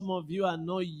of you are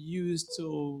not used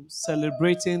to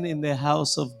celebrating in the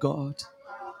house of God.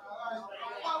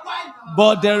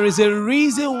 But there is a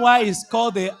reason why it's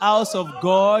called the house of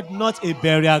God, not a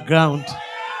burial ground.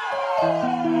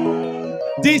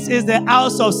 This is the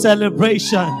house of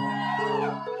celebration.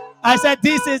 I said,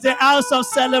 this is the house of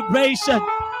celebration.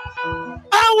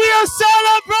 And we are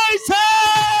celebrating.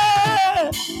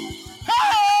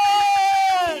 Hey!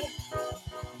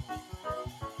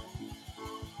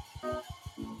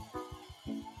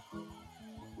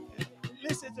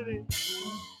 Listen to me.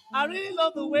 I really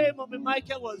love the way Mommy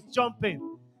Michael was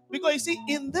jumping. Because you see,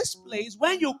 in this place,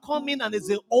 when you come in and it's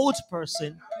an old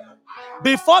person,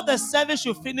 before the service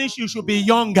should finish, you should be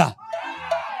younger.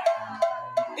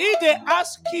 If they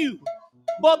ask you,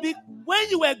 but when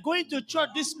you were going to church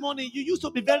this morning, you used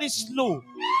to be very slow.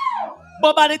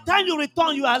 But by the time you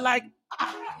return, you are like,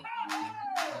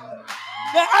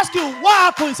 they ask you, what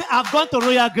happened? You say, I've gone to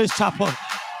Royal Grace Chapel,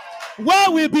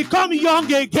 where we become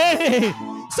young again.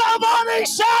 Somebody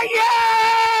shout,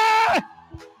 yeah!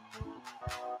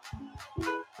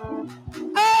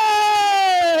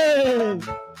 Hey!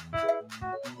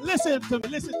 Listen to me,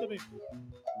 listen to me.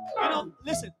 You know,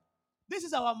 listen. This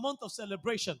is our month of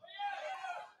celebration.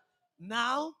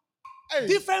 Now,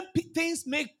 different things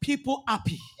make people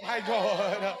happy. My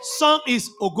God. Some is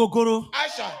ogogoro.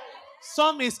 Aisha.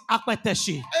 Some is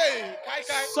akweteshi. Hey, Kai.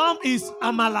 Some is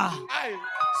amala. Aye.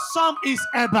 Some is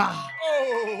eba.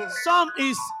 Oh. Some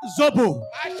is zobo.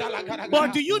 Aisha.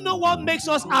 But do you know what makes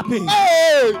us happy?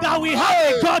 Hey. That we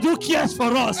have a God who cares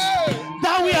for us. Hey.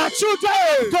 That we are children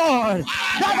of God.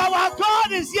 That our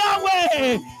God is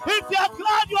Yahweh. If you are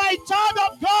glad you are a child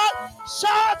of God,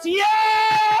 shout yeah!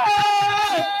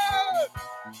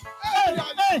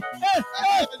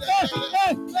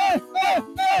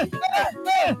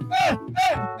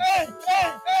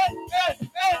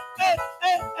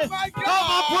 Come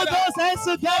on, put those hands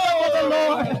together for the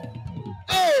Lord.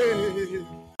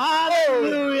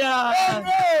 Hallelujah.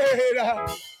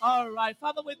 All right,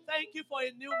 Father, we thank you for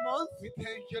a new month. We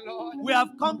thank you, Lord. We have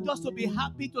come just to be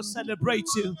happy to celebrate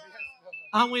you.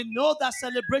 And we know that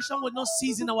celebration will not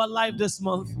cease in our life this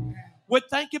month. We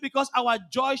thank you because our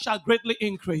joy shall greatly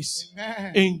increase.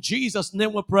 Amen. In Jesus'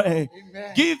 name we pray.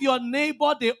 Amen. Give your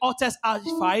neighbor the hottest high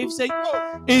five. Say,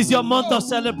 it's your month of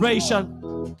celebration.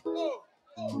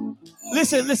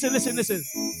 Listen.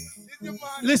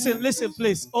 Listen,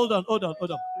 please. Hold on.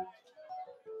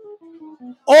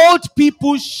 Old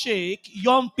people shake,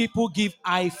 young people give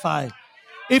high five.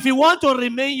 If you want to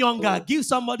remain younger, give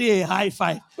somebody a high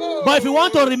five. But if you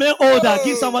want to remain older,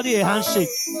 give somebody a handshake.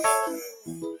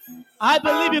 I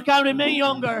believe you can remain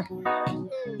younger.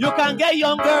 You can get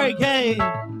younger again.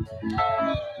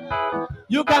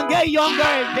 You can get younger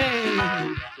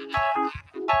again.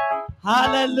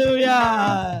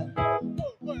 Hallelujah.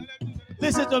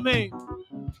 Listen to me.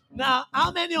 Now,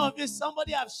 how many of you,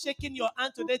 somebody have shaken your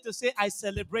hand today to say, I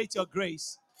celebrate your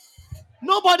grace?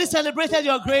 Nobody celebrated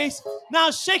your grace.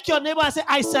 Now shake your neighbor and say,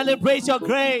 I celebrate your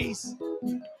grace.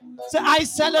 Say, I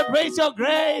celebrate your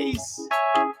grace.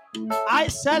 I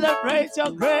celebrate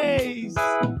your grace.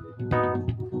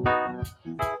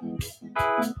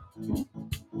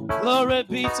 Glory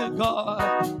be to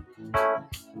God.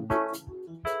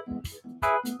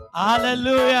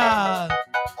 Hallelujah.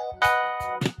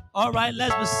 All right,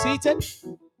 let's be seated.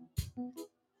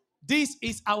 This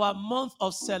is our month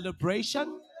of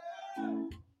celebration.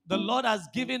 The Lord has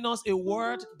given us a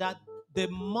word that the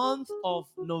month of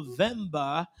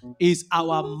November is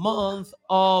our month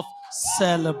of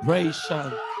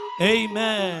celebration.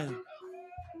 Amen.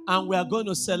 And we are going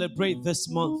to celebrate this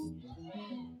month.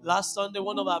 Last Sunday,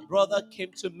 one of our brothers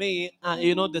came to me, and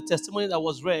the testimony that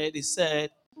was read, he said,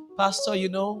 Pastor,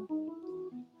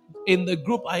 in the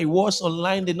group I was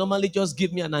online, they normally just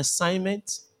give me an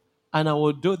assignment, and I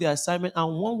will do the assignment.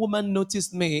 And one woman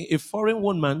noticed me, a foreign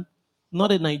woman,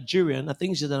 not a Nigerian, I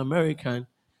think she's an American,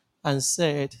 and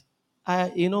said,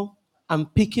 I'm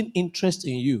picking interest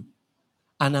in you,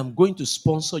 and I'm going to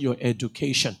sponsor your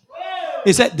education.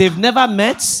 He said, they've never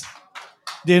met.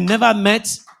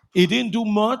 He didn't do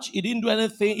much. He didn't do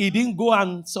anything. He didn't go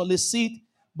and solicit.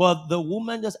 But the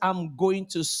woman just, I'm going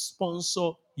to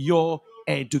sponsor your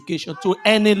education to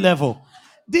any level.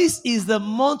 This is the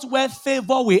month where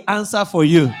favor will answer for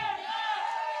you.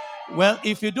 Well,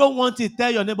 if you don't want it,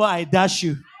 tell your neighbor, I dash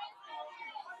you.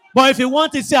 But if you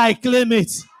want it, say, I claim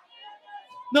it.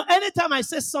 Now, anytime I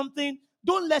say something,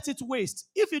 don't let it waste.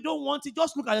 If you don't want it,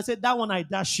 just look at it and say, that one, I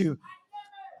dash you.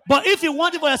 But if you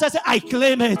want it for yourself, say, I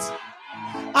claim it.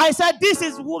 I said, this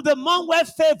is the month where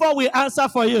favor will answer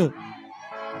for you.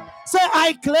 Say,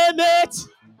 I claim it.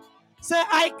 Say,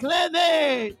 I claim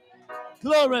it.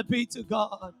 Glory be to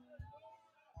God.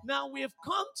 Now we've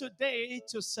come today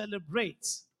to celebrate.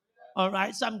 All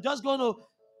right. So I'm just going to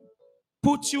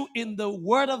put you in the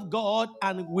word of God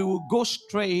and we will go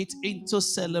straight into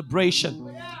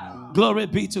celebration. Glory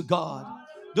be to God.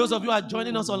 Those of you who are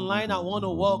joining us online, I want to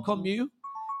welcome you.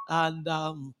 And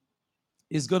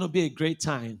it's going to be a great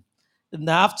time. And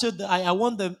after I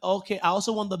want the okay. I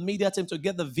also want the media team to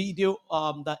get the video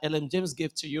that Ellen James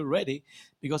gave to you ready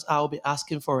because I'll be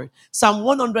asking for it. Psalm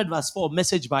 100 verse 4,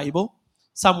 Message Bible.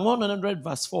 Psalm 100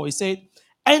 verse 4. He said,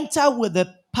 "Enter with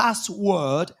the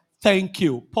password. Thank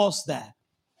you." Pause there.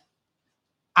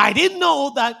 I didn't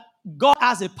know that God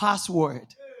has a password.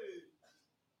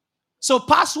 So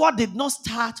password did not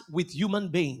start with human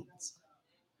beings.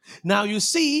 Now you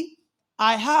see,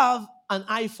 I have an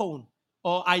iPhone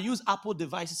or I use Apple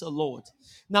devices a lot.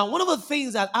 Now, one of the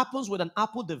things that happens with an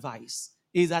Apple device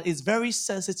is that it's very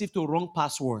sensitive to wrong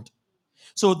password.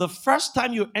 So the first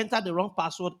time you enter the wrong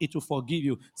password, it will forgive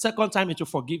you. Second time, it will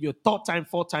forgive you. Third time,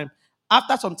 fourth time.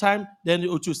 After some time, then it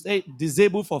will stay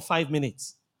disabled for 5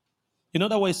 minutes. In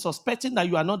other words, suspecting that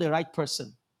you are not the right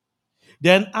person.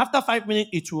 Then after 5 minutes,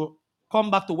 it will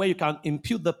come back to where you can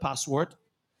input the password.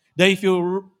 Then if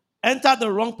you enter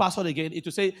the wrong password again, it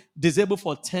will say disable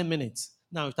for 10 minutes.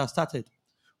 Now it has started.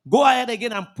 Go ahead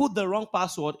again and put the wrong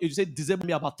password. It will say disable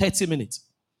me about 30 minutes.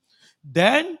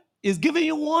 Then it's giving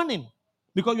you warning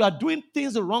because you are doing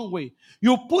things the wrong way.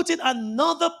 You put in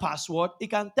another password,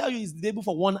 it can tell you it's disabled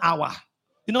for 1 hour.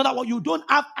 In other words, you don't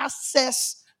have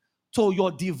access to your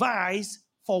device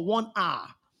for 1 hour.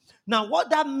 Now, what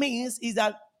that means is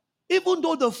that even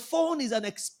though the phone is an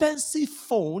expensive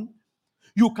phone,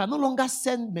 you can no longer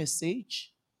send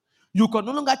message. You can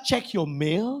no longer check your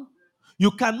mail.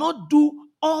 You cannot do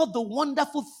all the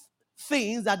wonderful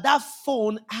things that that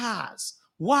phone has.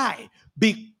 Why?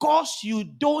 Because you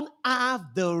don't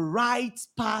have the right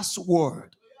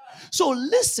password. So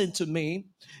listen to me.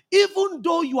 Even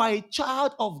though you are a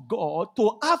child of God,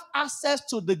 to have access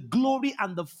to the glory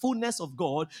and the fullness of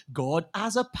God, God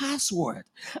has a password.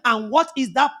 And what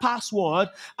is that password?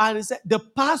 And it said, the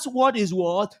password is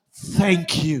what?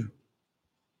 Thank you.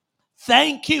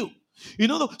 Thank you. You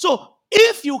know, so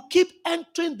if you keep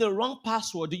entering the wrong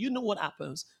password, do you know what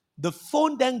happens? The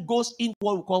phone then goes into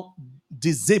what we call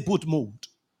disabled mode.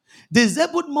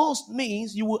 Disabled mode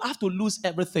means you will have to lose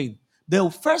everything. The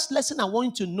first lesson I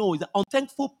want you to know is that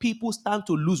unthankful people stand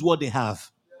to lose what they have.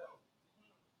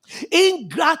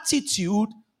 Ingratitude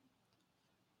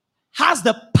has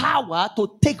the power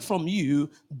to take from you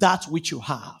that which you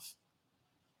have.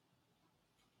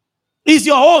 It's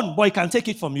your own, but it can take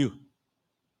it from you.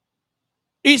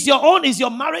 It's your own, it's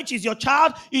your marriage, it's your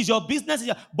child, it's your business,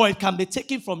 but it can be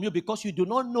taken from you because you do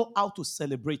not know how to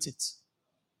celebrate it.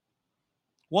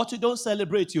 What you don't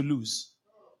celebrate, you lose.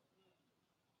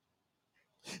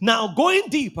 Now, going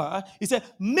deeper, he said,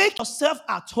 make yourself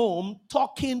at home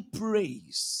talking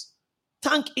praise.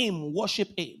 Thank him,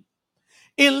 worship him.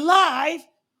 In life,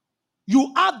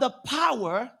 you have the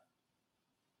power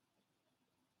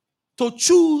to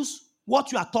choose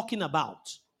what you are talking about.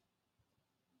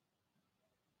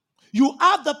 You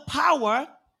have the power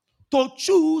to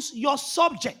choose your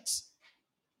subjects.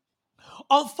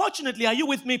 Unfortunately, are you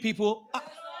with me, people?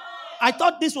 I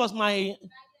thought this was my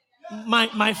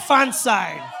fan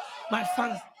side. My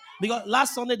fan. Because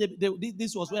last Sunday,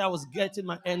 this was where I was getting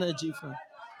my energy from.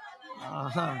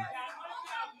 Uh-huh.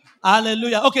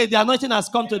 Hallelujah. Okay, the anointing has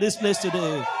come to this place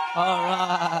today. All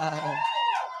right.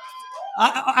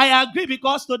 I agree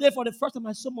because today, for the first time,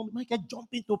 I saw Michael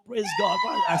jumping to praise God.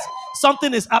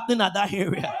 Something is happening at that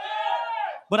area.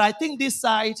 But I think this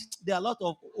side, there are a lot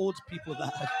of old people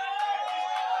that.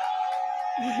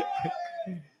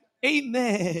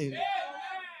 Amen.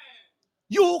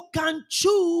 You can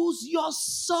choose your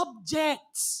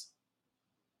subjects.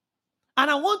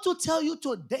 And I want to tell you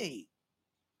today,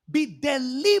 be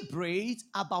deliberate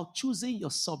about choosing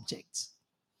your subject.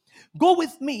 Go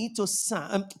with me to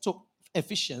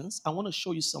Ephesians. I want to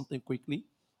show you something quickly.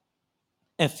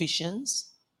 Ephesians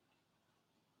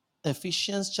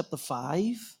chapter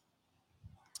 5,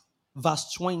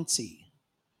 verse 20.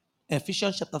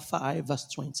 Ephesians chapter 5, verse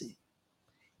 20.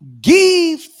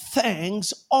 Give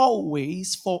thanks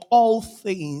always for all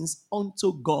things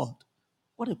unto God.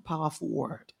 What a powerful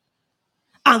word.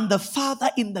 And the Father,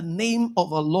 in the name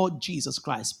of our Lord Jesus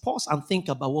Christ. Pause and think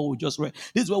about what we just read.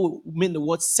 This is what we mean the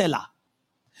word seller.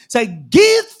 Say,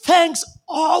 give thanks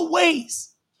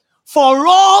always for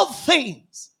all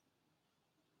things.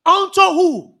 Unto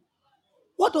who?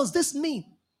 What does this mean?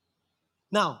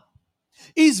 Now,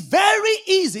 it's very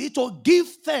easy to give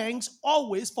thanks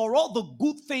always for all the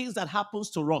good things that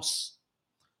happens to us.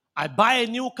 I buy a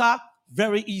new car,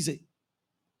 very easy.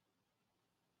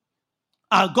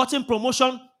 I've gotten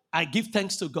promotion, I give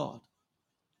thanks to God.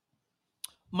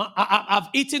 I've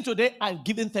eaten today, I've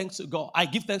given thanks to God. I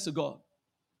give thanks to God.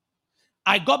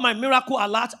 I got my miracle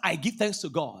alert, I give thanks to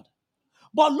God.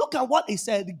 But look at what he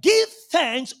said. Give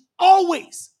thanks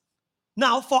always.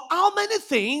 Now, for how many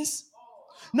things?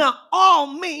 Now, all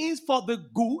means for the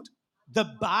good, the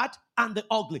bad, and the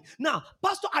ugly. Now,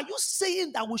 Pastor, are you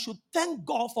saying that we should thank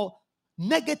God for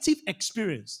negative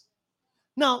experience?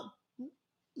 Now,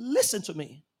 listen to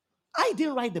me. I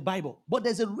didn't write the Bible, but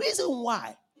there's a reason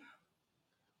why.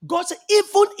 God said,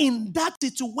 even in that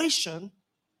situation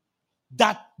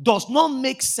that does not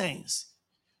make sense,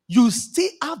 you still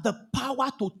have the power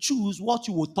to choose what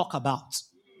you will talk about.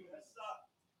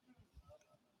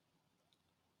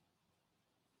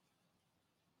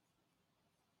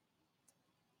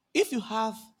 If you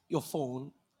have your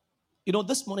phone,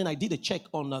 this morning I did a check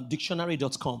on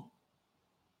dictionary.com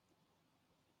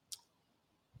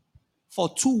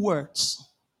for 2 words.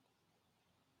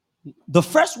 The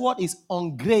first word is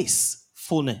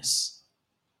ungracefulness,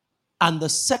 and the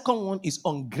second one is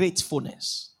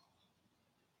ungratefulness.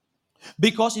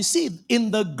 Because you see,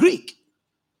 in the Greek,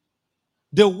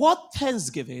 the word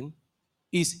thanksgiving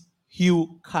is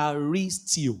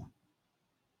eucharistio.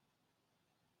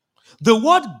 The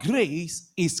word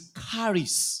grace is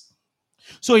charis.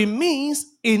 So it means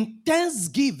in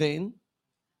thanksgiving,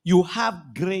 you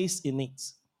have grace in it.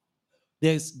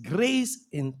 There's grace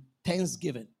in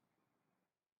thanksgiving.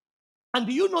 And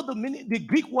do you know the meaning? The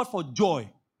Greek word for joy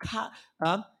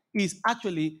is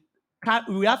actually,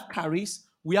 we have charis,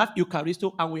 we have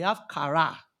eucharisto, and we have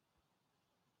chara.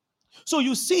 So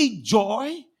you see,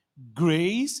 joy,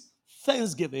 grace,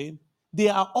 thanksgiving, they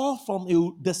are all from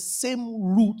the same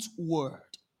root word.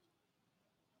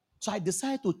 So I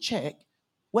decided to check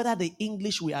whether the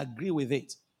English will agree with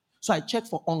it. So I checked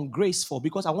for ungraceful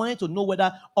because I wanted to know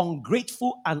whether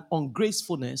ungrateful and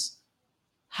ungracefulness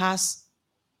has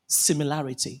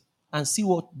similarity, and see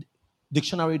what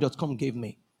dictionary.com gave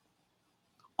me.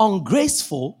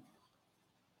 Ungraceful,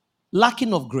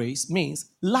 lacking of grace,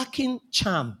 means lacking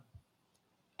charm,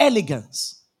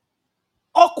 elegance,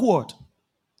 awkward,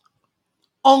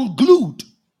 unglued,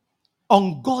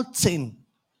 ungotten,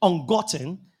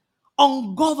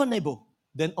 ungovernable,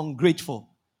 then ungrateful.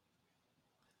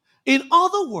 In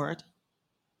other words,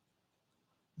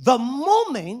 the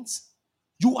moment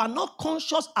you are not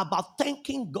conscious about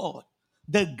thanking God,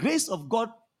 the grace of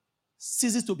God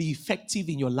ceases to be effective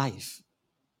in your life.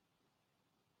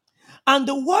 And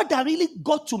the word that really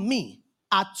got to me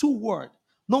are 2 words.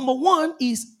 Number 1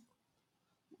 is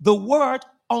the word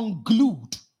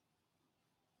unglued.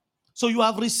 So you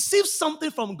have received something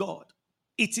from God,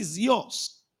 it is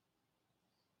yours.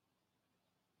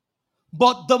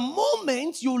 But the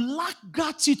moment you lack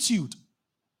gratitude,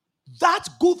 that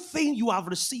good thing you have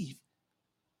received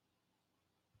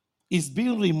is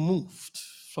being removed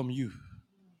from you.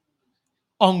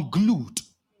 Unglued.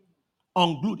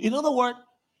 Unglued. In other words,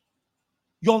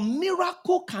 your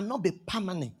miracle cannot be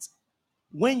permanent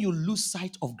when you lose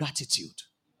sight of gratitude.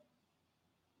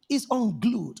 It's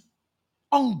unglued,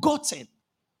 ungotten.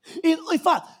 In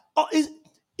fact,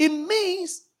 it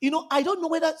means, I don't know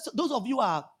whether those of you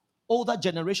are older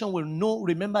generation will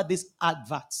remember this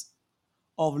advert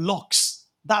of Lux.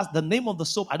 That's the name of the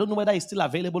soap. I don't know whether it's still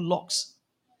available, Lux.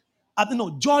 I don't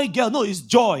know, Joy Girl. No, it's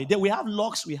Joy. Then we have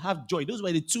Lux, we have Joy. Those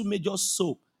were the 2 major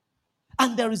soap.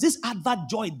 And there is this advert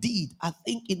Joy did, I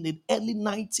think in the early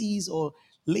 90s or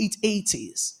late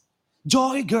 80s.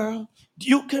 Joy Girl,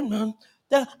 you can run.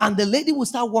 And the lady will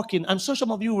start walking. I'm sure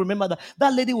some of you remember that.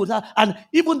 That lady would start, and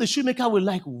even the shoemaker will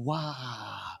like,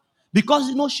 wow.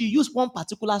 Because, she used one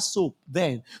particular soap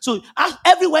then. So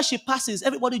everywhere she passes,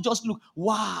 everybody just look,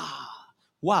 wow.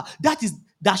 Wow.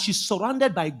 That she's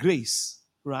surrounded by grace,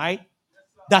 right?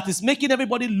 That is making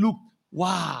everybody look,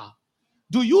 wow.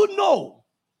 Do you know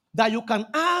that you can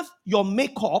have your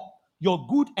makeup, your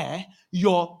good hair,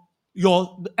 your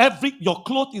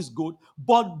clothes is good,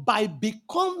 but by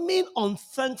becoming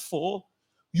unthankful,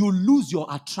 you lose your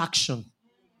attraction.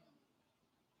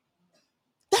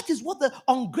 That is what the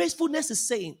ungracefulness is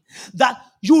saying. That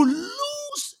you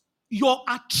lose your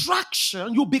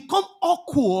attraction, you become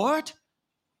awkward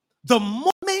the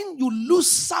moment you lose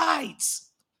sight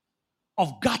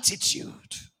of gratitude.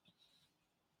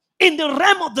 In the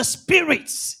realm of the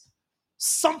spirits,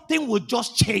 something will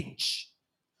just change.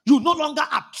 You no longer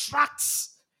attract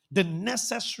the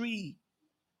necessary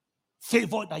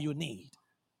favor that you need.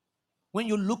 When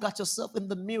you look at yourself in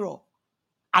the mirror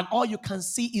and all you can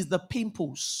see is the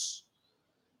pimples,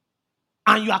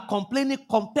 And you are complaining,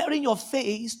 comparing your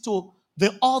face to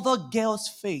the other girl's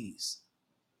face.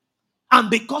 And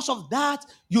because of that,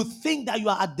 you think that you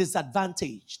are at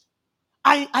disadvantage.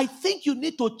 I think you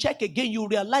need to check again. You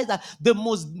realize that the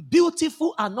most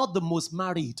beautiful are not the most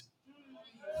married.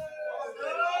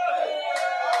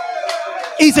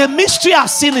 It's a mystery I've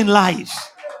seen in life.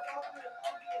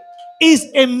 It's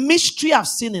a mystery I've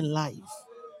seen in life.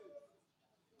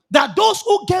 That those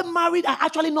who get married are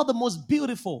actually not the most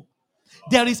beautiful.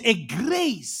 There is a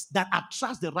grace that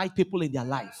attracts the right people in their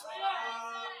life.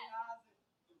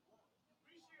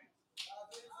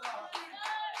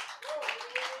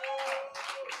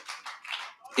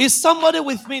 Is somebody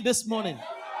with me this morning?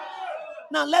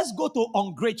 Now let's go to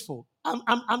ungrateful.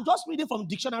 I'm just reading from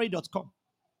dictionary.com.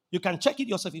 You can check it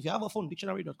yourself if you have a phone,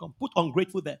 dictionary.com. Put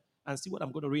ungrateful there and see what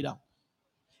I'm going to read out.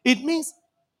 It means,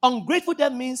 ungrateful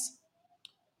that means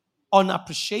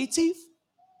unappreciative,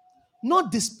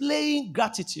 not displaying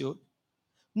gratitude,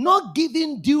 not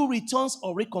giving due returns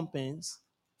or recompense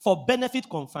for benefit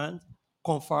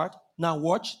comfort. Now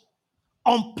watch.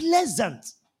 Unpleasant,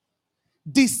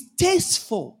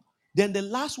 distasteful. Then the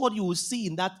last word you will see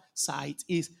in that site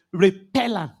is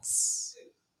repellence.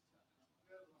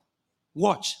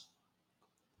 Watch.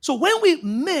 So when we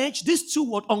merge these two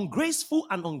words, ungraceful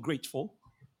and ungrateful,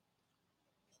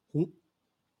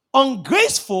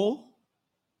 ungraceful,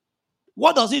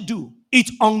 what does it do? It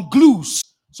unglues.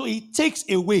 So it takes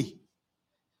away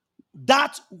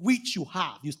that which you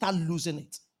have. You start losing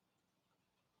it.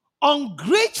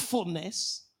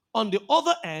 Ungratefulness, on the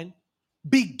other hand,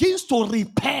 begins to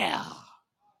repair.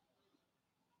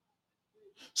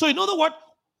 So in other words,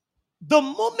 the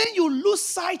moment you lose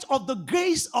sight of the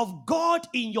grace of God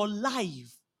in your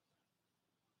life,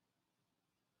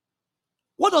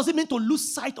 what does it mean to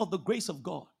lose sight of the grace of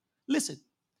God? Listen,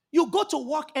 you go to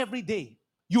work every day,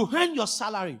 you earn your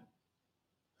salary,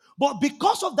 but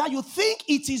because of that, you think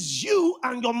it is you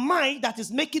and your mind that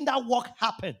is making that work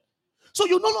happen. So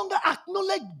you no longer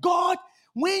acknowledge God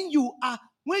when you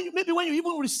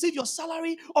even receive your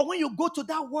salary, or when you go to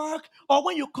that work, or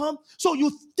when you come. So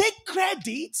you take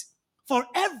credit for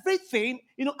everything,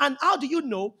 and how do you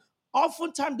know?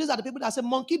 Oftentimes, these are the people that say,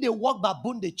 monkey, they walk,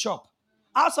 baboon, they chop.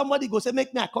 How somebody go say,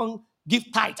 make me, I can't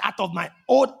give tithe out of my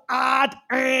own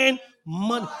hard-earned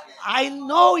money. I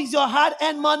know it's your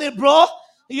hard-earned money, bro.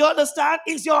 You understand?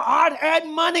 It's your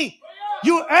hard-earned money.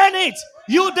 You earn it.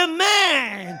 You're the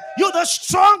man. You're the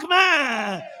strong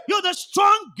man. You're the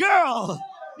strong girl.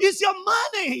 It's your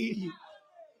money.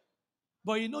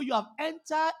 But you have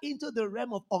entered into the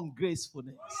realm of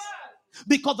ungracefulness.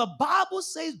 Because the Bible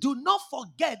says, do not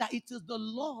forget that it is the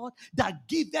Lord that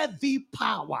giveth thee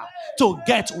power to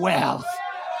get wealth.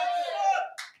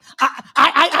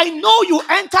 I know you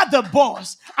entered the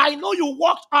bus. I know you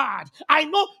worked hard. I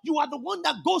know you are the one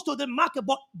that goes to the market.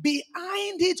 But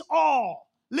behind it all,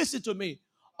 listen to me.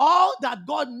 All that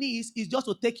God needs is just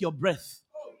to take your breath.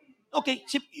 Okay,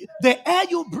 the air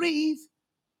you breathe,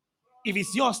 if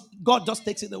it's yours, God just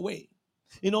takes it away.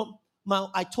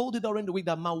 I told you during the week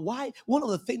that my wife, one of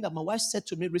the things that my wife said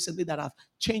to me recently that I've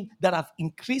changed, that I've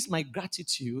increased my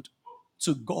gratitude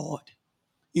to God,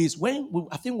 is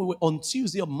I think we were on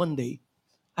Tuesday or Monday.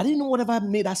 I didn't know whatever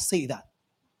made her say that.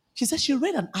 She said she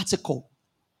read an article.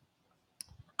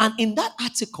 And in that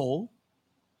article,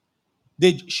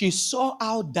 she saw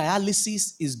how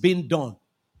dialysis is being done.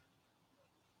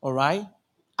 All right?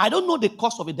 I don't know the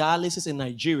cost of a dialysis in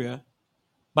Nigeria,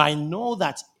 but I know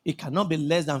that it cannot be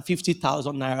less than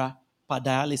 50,000 naira per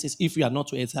dialysis if you are not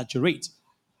to exaggerate.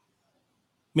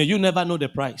 May you never know the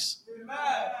price. Amen.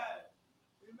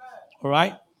 All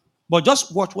right? But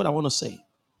just watch what I want to say.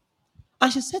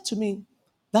 And she said to me,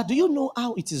 that, do you know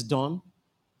how it is done?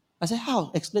 I said,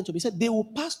 how? Explain to me. He said, they will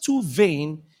pass two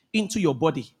veins into your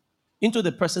body, into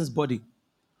the person's body.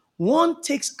 One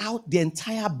takes out the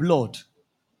entire blood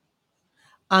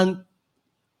and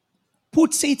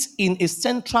puts it in a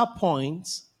central point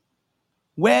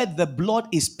where the blood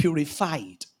is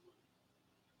purified.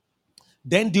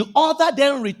 Then the other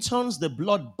then returns the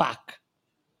blood back.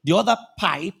 The other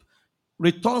pipe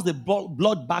returns the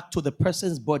blood back to the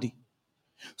person's body.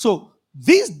 So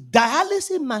this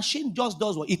dialysis machine just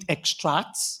does what? It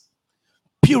extracts,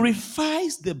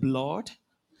 purifies the blood,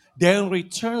 then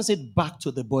returns it back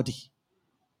to the body.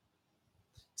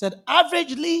 Said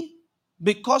averagely,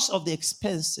 because of the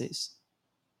expenses,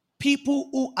 people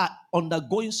who are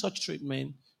undergoing such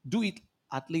treatment do it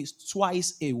at least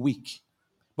twice a week.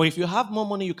 But if you have more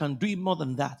money, you can do it more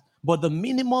than that. But the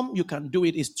minimum you can do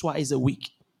it is twice a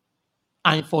week.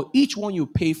 And for each one, you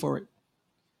pay for it.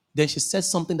 Then she said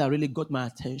something that really got my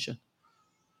attention.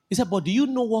 He said, but do you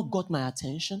know what got my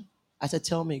attention? I said,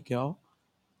 tell me, girl.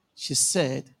 She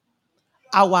said,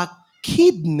 our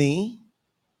kidney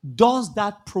does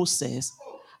that process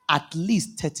at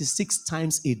least 36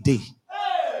 times a day.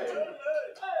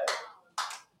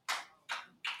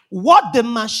 What the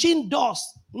machine does,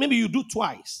 maybe you do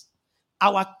twice.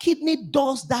 Our kidney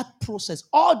does that process.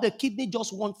 All the kidney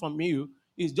just want from you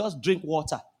is just drink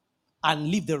water and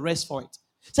leave the rest for it.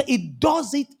 So it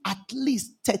does it at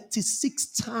least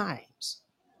 36 times.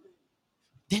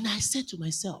 Then I said to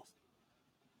myself,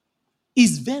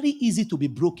 it's very easy to be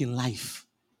broke in life.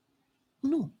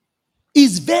 No.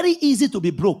 It's very easy to be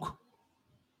broke.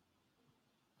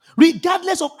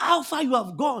 Regardless of how far you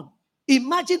have gone.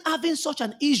 Imagine having such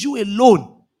an issue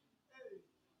alone.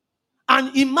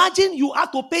 And imagine you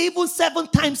have to pay even 7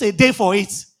 times a day for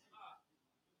it.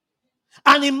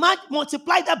 And imagine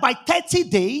multiply that by 30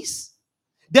 days.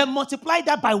 Then multiply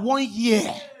that by 1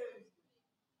 year.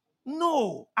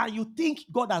 No. And you think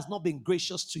God has not been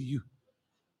gracious to you.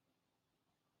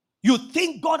 You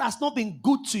think God has not been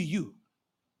good to you.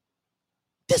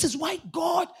 This is why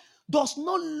God does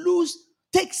not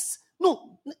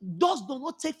does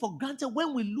not take for granted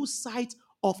when we lose sight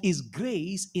of his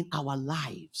grace in our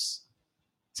lives.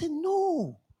 Say,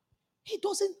 no, he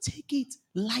doesn't take it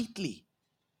lightly.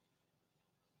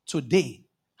 Today,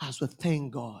 as we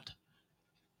thank God,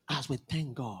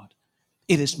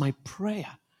 it is my prayer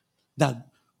that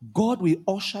God will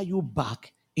usher you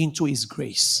back into his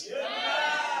grace. Yeah.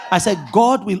 I said,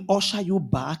 God will usher you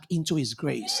back into his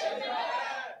grace. Yeah.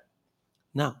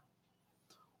 Now,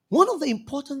 one of the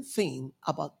important things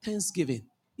about Thanksgiving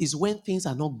is when things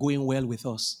are not going well with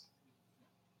us.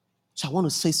 So I want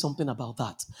to say something about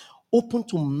that. Open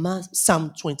to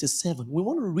Psalm 27. We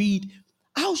want to read,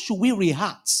 how should we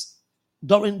react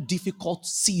during difficult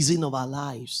season of our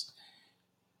lives?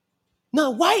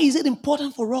 Now, why is it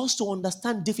important for us to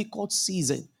understand difficult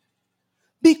season?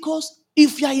 Because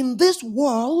if you are in this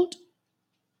world,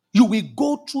 you will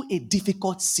go through a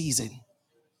difficult season.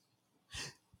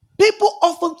 People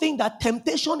often think that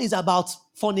temptation is about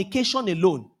fornication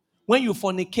alone. When you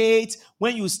fornicate,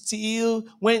 when you steal,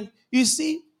 when you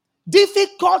see,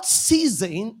 difficult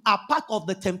season are part of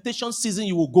the temptation season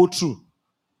you will go through.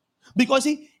 Because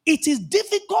it is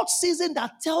difficult season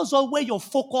that tells us where your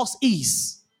focus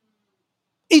is.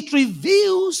 It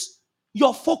reveals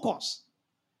your focus.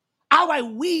 How I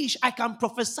wish I can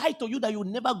prophesy to you that you will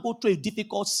never go through a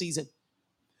difficult season.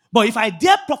 But if I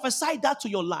dare prophesy that to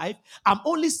your life, I'm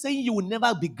only saying you will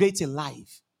never be great in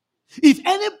life. If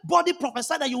anybody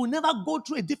prophesy that you will never go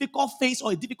through a difficult phase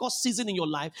or a difficult season in your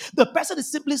life, the person is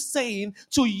simply saying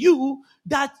to you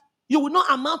that you will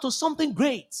not amount to something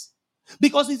great.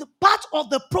 Because it's part of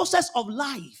the process of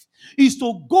life is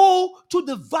to go to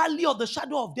the valley of the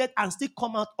shadow of death and still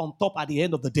come out on top at the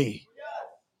end of the day.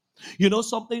 You know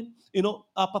something?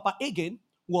 Papa Egan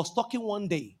was talking one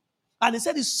day and he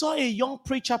said he saw a young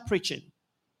preacher preaching.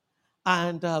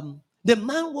 And the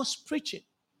man was preaching.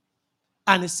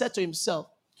 And he said to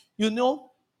himself, you don't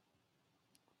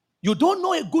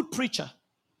know a good preacher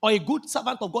or a good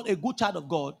servant of God, a good child of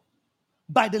God,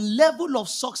 by the level of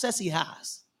success he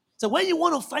has. So when you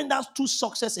want to find out true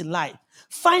success in life,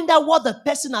 find out what the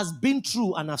person has been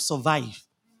through and have survived.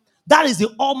 That is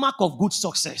the hallmark of good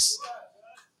success.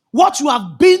 What you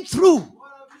have been through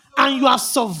and you have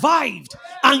survived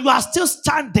and you are still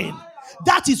standing,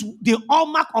 that is the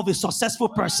hallmark of a successful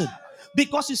person.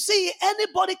 Because you see,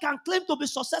 anybody can claim to be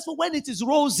successful when it is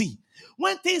rosy,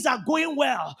 when things are going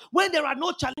well, when there are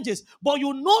no challenges. But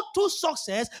you know true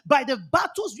success by the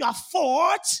battles you have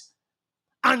fought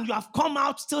and you have come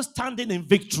out still standing in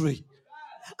victory.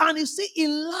 And you see,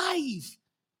 in life,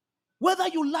 whether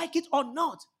you like it or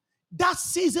not, that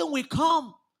season will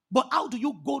come. But how do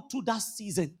you go through that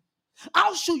season?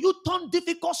 How should you turn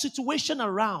difficult situation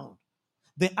around?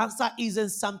 The answer is in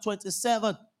Psalm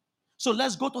 27. So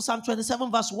let's go to Psalm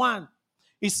 27 verse 1.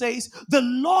 It says, the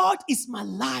Lord is my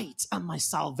light and my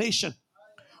salvation.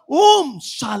 Whom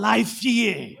shall I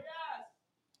fear?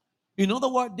 In other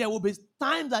words, there will be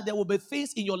times that there will be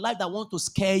things in your life that want to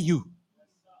scare you.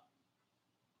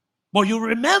 But you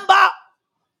remember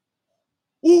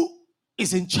who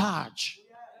is in charge.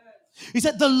 He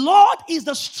said, the Lord is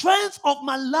the strength of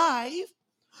my life.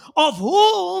 Of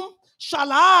whom shall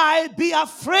I be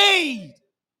afraid?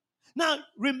 Now,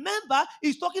 remember,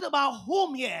 he's talking about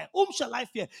whom here. Whom shall I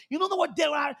fear? You know what? There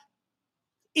are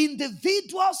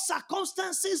individual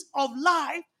circumstances of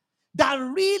life that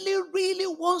really, really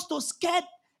wants to scare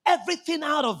everything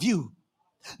out of you.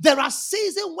 There are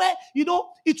seasons where,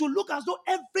 it will look as though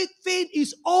everything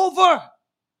is over.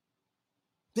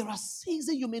 There are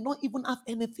seasons you may not even have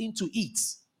anything to eat.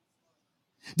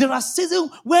 There are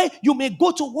seasons where you may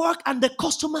go to work and the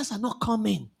customers are not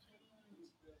coming.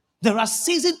 There are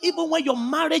seasons even when your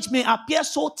marriage may appear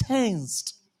so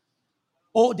tensed.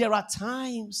 Or there are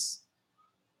times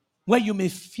where you may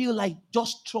feel like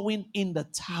just throwing in the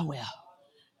towel.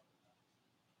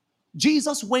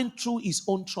 Jesus went through his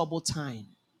own troubled time.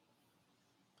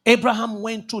 Abraham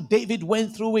went through, David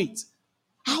went through it.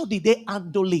 How did they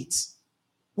handle it?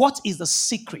 What is the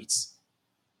secret?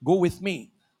 Go with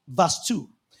me. Verse 2.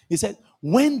 He said,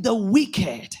 when the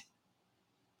wicked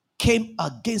came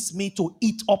against me to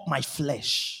eat up my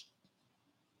flesh,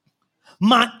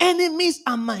 my enemies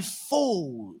and my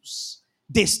foes,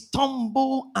 they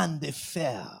stumble and they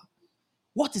fell.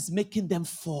 What is making them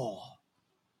fall?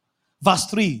 Verse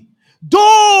 3.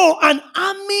 Though an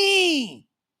army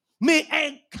may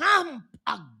encamp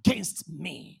against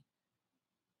me.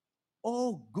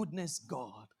 Oh, goodness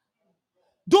God.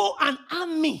 Though an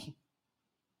army.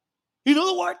 In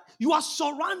other words, you are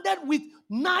surrounded with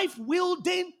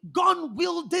knife-wielding,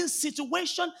 gun-wielding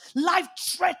situation,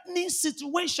 life-threatening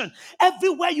situation.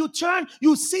 Everywhere you turn,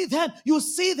 you see them, you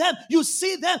see them, you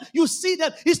see them, you see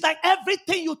them. It's like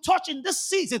everything you touch in this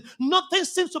season, nothing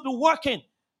seems to be working.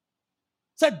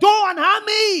 Say, though an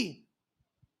army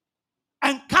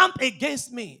encamp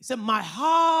against me, say, my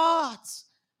heart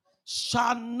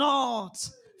shall not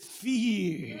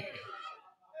fear.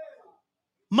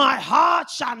 My heart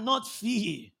shall not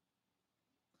fear.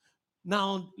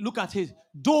 Now look at it.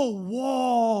 Though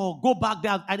war, go back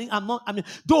there.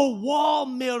 Though war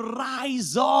may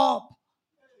rise up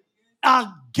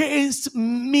against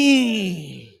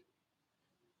me,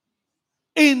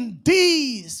 in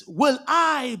these will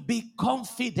I be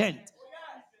confident.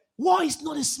 War is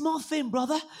not a small thing,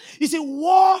 brother. You see,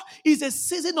 war is a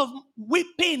season of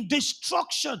weeping,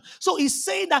 destruction. So he's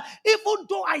saying that even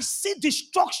though I see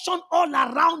destruction all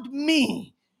around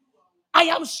me, I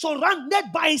am surrounded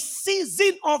by a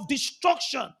season of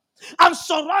destruction. I'm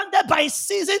surrounded by a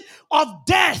season of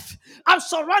death. I'm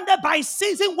surrounded by a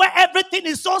season where everything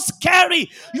is so scary.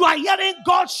 You are hearing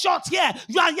gunshots here.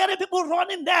 You are hearing people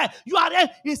running there. You are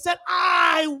there. He said,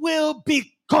 I will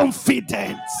be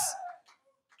confident.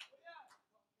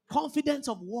 Confidence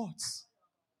of what?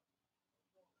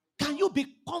 Can you be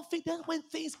confident when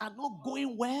things are not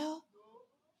going well?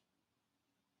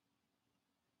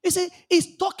 You see,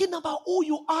 he's talking about who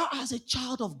you are as a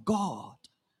child of God.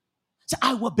 So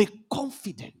I will be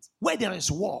confident where there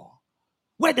is war.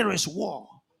 Where there is war.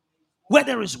 Where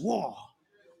there is war.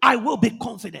 I will be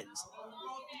confident.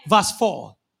 Verse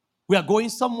 4. We are going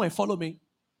somewhere. Follow me.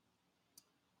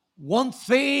 One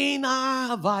thing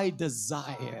have I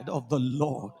desired of the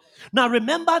Lord. Now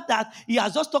remember that he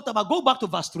has just talked about, go back to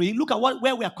verse 3. Look at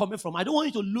where we are coming from. I don't want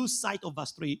you to lose sight of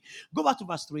verse 3. Go back to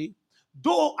verse 3.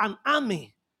 Though an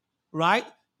army, right?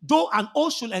 Though an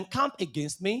host should encamp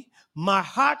against me, my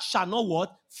heart shall not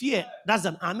what? Fear. That's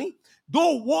an army.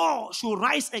 Though war should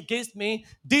rise against me,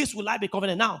 this will I be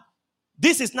confident. Now,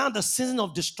 this is now the season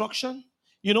of destruction.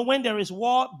 You know, when there is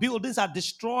war, buildings are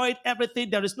destroyed,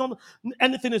 everything,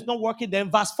 anything is not working. Then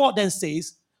verse 4 then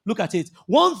says, look at it.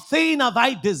 One thing have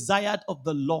I desired of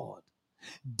the Lord,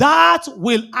 that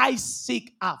will I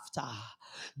seek after,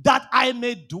 that I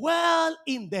may dwell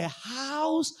in the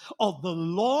house of the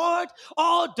Lord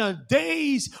all the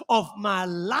days of my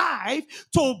life,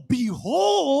 to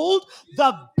behold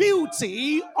the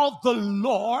beauty of the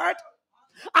Lord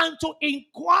and to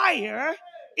inquire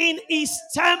in his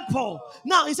temple.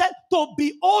 Now he said, to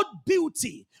behold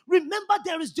beauty. Remember,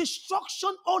 there is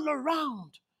destruction all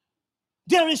around.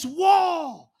 There is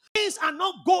war. Things are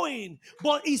not going,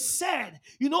 but he said,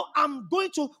 you know, I'm going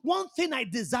to one thing I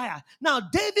desire. Now,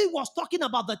 David was talking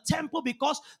about the temple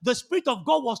because the Spirit of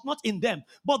God was not in them.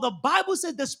 But the Bible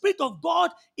says the Spirit of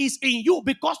God is in you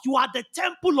because you are the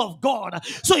temple of God.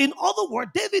 So, in other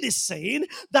words, David is saying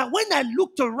that when I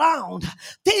looked around,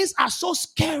 things are so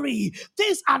scary.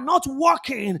 Things are not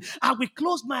working. I will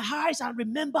close my eyes and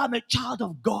remember I'm a child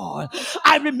of God.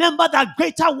 I remember that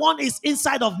greater one is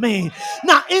inside of me.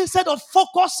 Now, instead of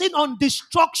focusing on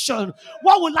destruction,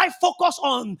 what will I focus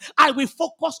on? I will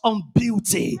focus on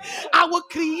beauty. I will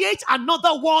create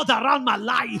another world around my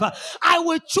life. I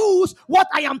will choose what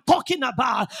I am talking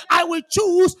about. I will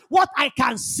choose what I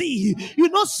can see. You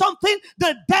know something?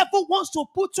 The devil wants to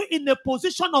put you in a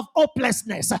position of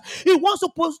hopelessness. He wants to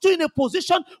put you in a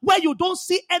position where you don't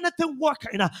see anything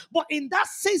working. But in that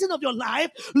season of your life,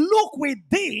 look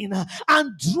within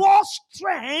and draw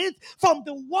strength from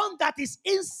the one that is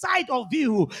inside of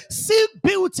you. See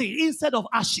beauty instead of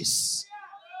ashes.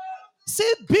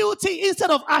 See beauty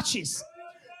instead of ashes.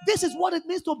 This is what it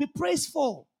means to be praised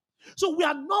for. So we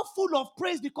are not full of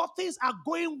praise because things are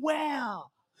going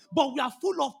well, but we are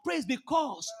full of praise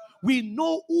because we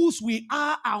know whose we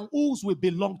are and whose we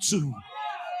belong to.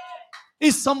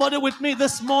 Is somebody with me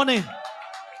this morning?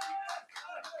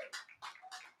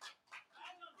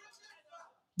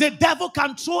 The devil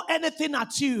can throw anything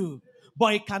at you,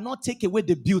 but it cannot take away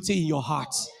the beauty in your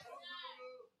heart.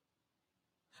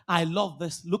 I love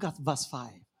this. Look at verse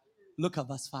 5. Look at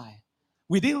verse 5.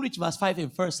 We didn't reach verse 5 in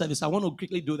first service. I want to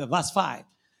quickly do the verse 5.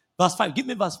 Verse 5. Give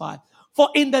me verse 5. For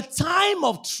in the time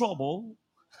of trouble,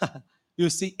 you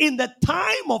see, in the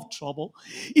time of trouble,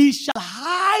 he shall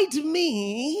hide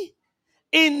me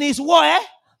in his what?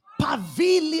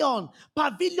 Pavilion.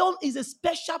 Pavilion is a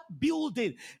special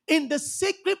building. In the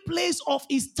secret place of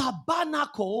his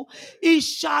tabernacle, he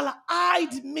shall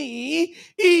hide me.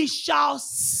 He shall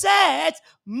set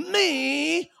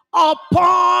me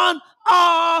upon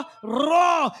a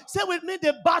rock. Say with me,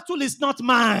 the battle is not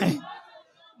mine.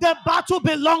 The battle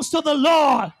belongs to the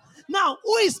Lord. Now,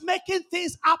 who is making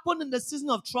things happen in the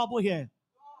season of trouble here?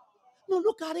 No,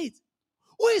 look at it.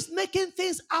 Who is making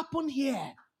things happen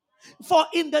here? For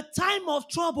in the time of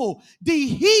trouble,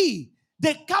 the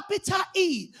capital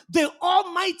E, the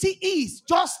Almighty is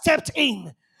just stepped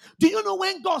in. Do you know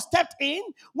when God stepped in?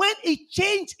 When he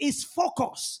changed his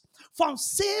focus from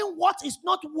seeing what is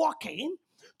not working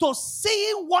to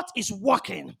seeing what is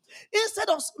working. Instead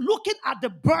of looking at the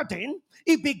burden,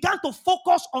 he began to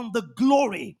focus on the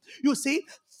glory. You see,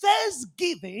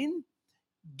 thanksgiving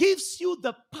gives you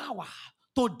the power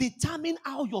to determine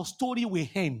how your story will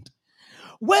end.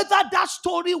 Whether that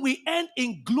story will end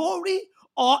in glory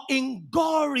or in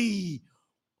glory,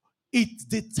 it's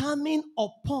determined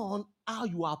upon how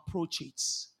you approach it.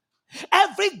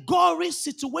 Every gory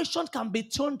situation can be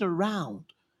turned around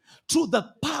through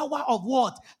the power of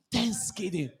what?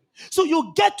 Thanksgiving. So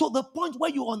you get to the point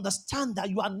where you understand that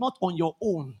you are not on your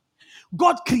own.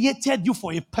 God created you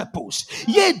for a purpose.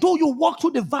 Yea, though you walk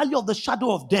through the valley of the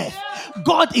shadow of death,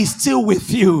 God is still with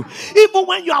you. Even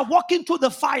when you are walking through the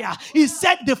fire, he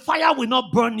said the fire will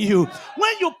not burn you.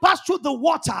 When you pass through the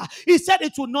water, he said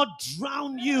it will not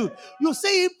drown you. You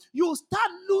see, you start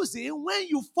losing when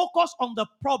you focus on the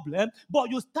problem, but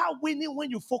you start winning when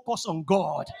you focus on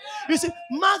God. You see,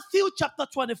 Matthew chapter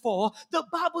 24, the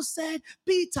Bible said,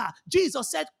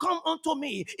 Jesus said, come unto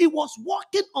me. He was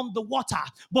walking on the water,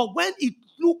 but when he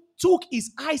took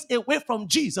his eyes away from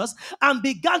Jesus and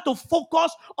began to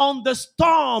focus on the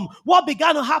storm, what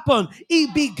began to happen? He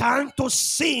began to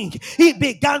sing. He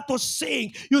began to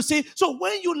sing. You see, so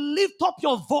when you lift up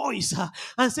your voice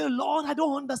and say, Lord, I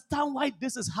don't understand why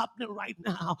this is happening right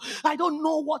now. I don't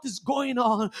know what is going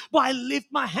on, but I lift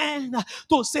my hand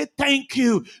to say thank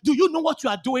you. Do you know what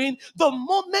you are doing? The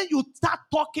moment you start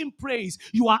talking praise,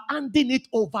 you are handing it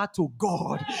over to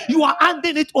God. You are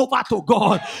handing it over to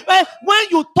God. When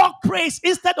you talk praise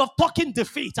instead of talking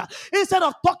defeat, instead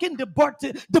of talking the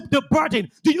burden,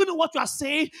 do you know what you are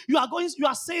saying? You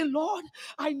are saying, Lord,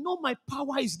 I know my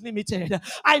power is limited.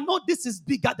 I know this is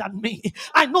bigger than me.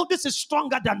 I know this is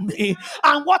stronger than me.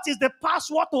 And what is the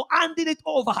password to handing it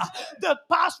over? The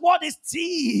password is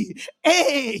THANKYOU.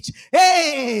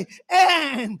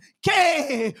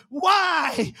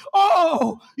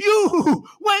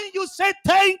 When you say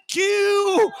thank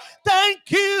you,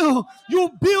 you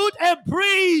build a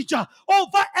bridge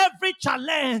over every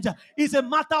challenge. It's a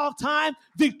matter of time,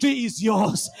 victory is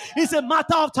yours. It's a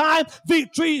matter of time,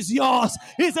 victory is yours.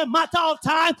 It's a matter of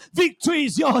time, victory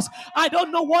is yours. I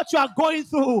don't know what you are going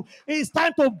through. It's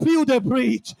time to build a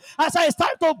bridge. I say it's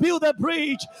time to build a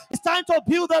bridge. It's time to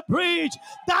build a bridge.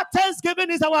 That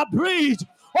Thanksgiving is our bridge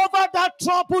over that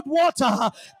troubled water.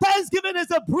 Thanksgiving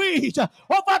is a bridge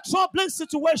over troubling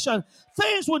situation.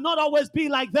 Things will not always be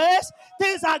like this.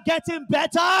 Things are getting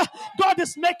better. God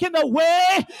is making a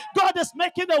way. God is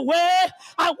making a way.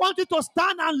 I want you to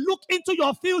stand and look into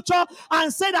your future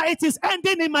and say that it is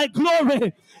ending in my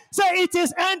glory. Say it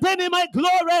is ending in my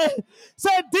glory.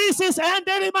 Say this is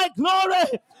ending in my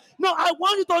glory. No, I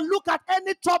want you to look at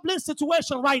any troubling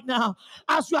situation right now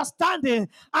as you are standing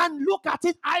and look at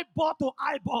it eyeball to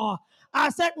eyeball. I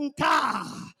said,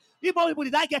 Nka. People,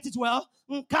 did I get it well?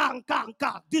 Nka.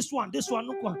 This one.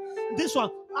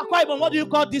 Akwa Ibom, what do you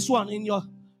call this one in your?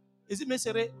 Is it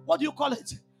Mesere? What do you call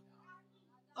it?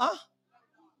 Huh?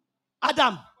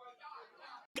 Adam.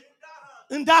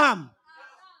 Ndam.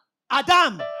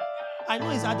 Adam. I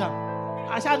know it's Adam.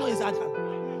 I know it's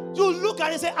Adam. You look at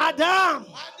it and say, Adam.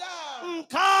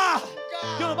 Nka.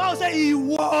 Your Bible says, you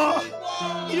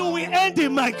will end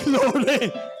in my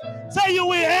glory. Say, you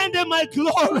will end in my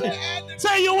glory.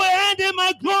 Say, you will end in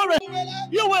my glory.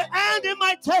 You will end in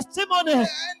my testimony.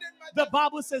 The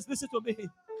Bible says, listen to me.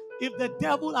 if the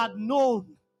devil had known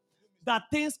that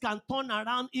things can turn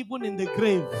around even in the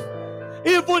grave,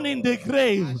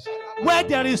 where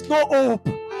there is no hope,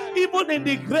 even in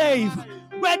the grave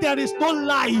where there is no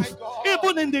life,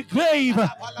 even in the grave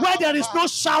where there is no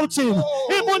shouting,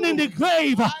 even in the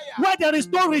grave where there is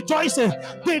no rejoicing,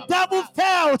 the devil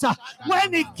felt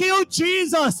when he killed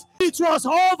Jesus, it was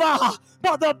over.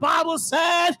 But the Bible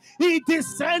said he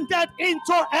descended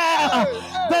into hell.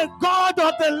 The God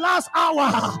of the last hour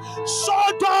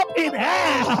showed up in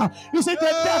hell. You see,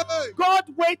 God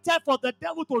waited for the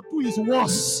devil to do his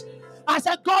worst. I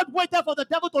said, God waited for the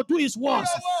devil to do his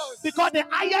worst because the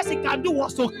highest he can do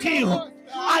was to kill.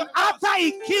 And after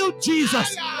he killed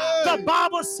Jesus, the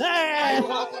Bible said,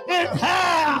 in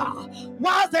hell,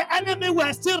 while the enemy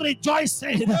were still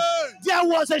rejoicing, there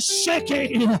was a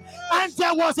shaking and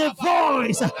there was a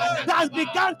voice that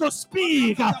began to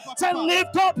speak. Say,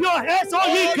 lift up your heads, O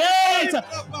ye gates,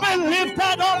 be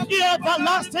lifted up, ye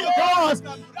everlasting doors,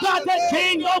 that the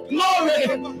King of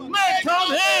glory may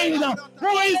come in.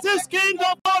 Who is this King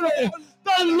of glory?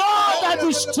 The Lord that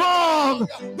is strong,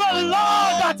 the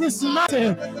Lord that is mighty,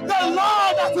 the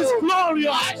Lord that is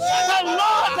glorious, the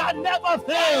Lord that never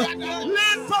fails.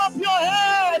 Lift up your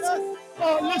heads.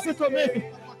 Oh, listen to me.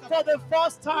 For the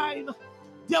first time,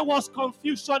 there was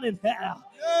confusion in hell.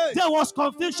 There was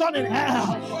confusion in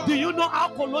hell. Do you know how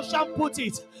Colossians put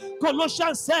it?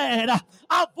 Colossians said,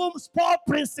 having spoiled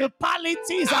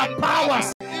principalities and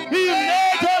powers, he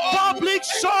made a public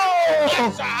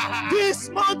show. This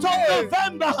month of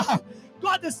November,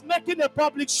 God is making a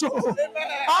public show.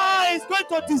 He's going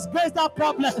to disgrace that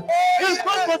problem. He's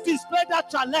going to display that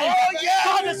challenge.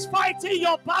 God is fighting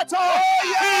your battle.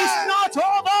 It's not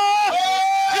over.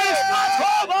 It's not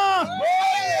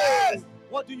over.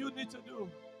 What do you need to do?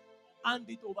 Hand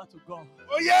it over to God.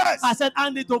 Oh, yes. I said,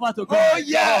 hand it over to God. Oh,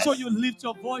 yes. So you lift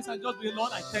your voice and just be,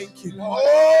 Lord, I thank you.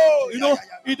 Oh, You know,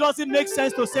 it doesn't make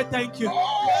sense to say thank you.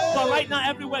 But right now,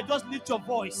 everywhere, just lift your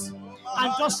voice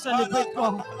and just celebrate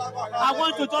God. I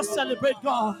want to just celebrate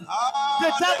God.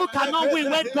 The devil cannot win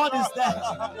when God is there.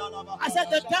 I said,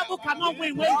 the devil cannot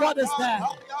win when God is there.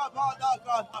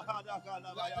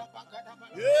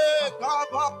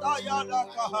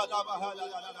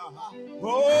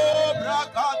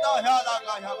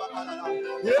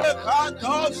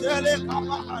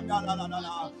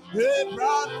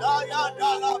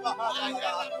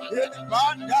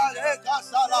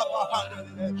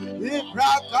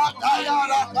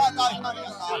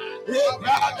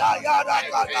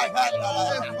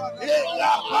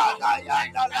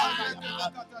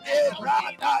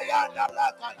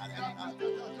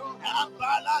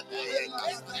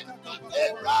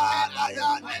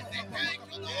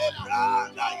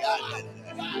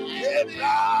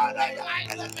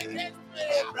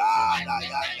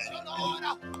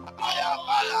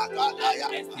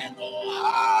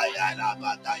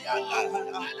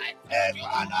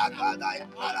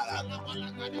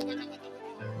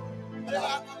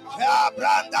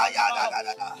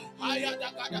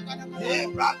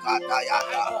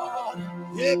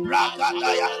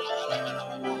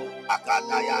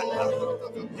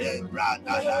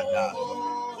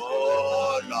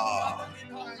 Oh Lord.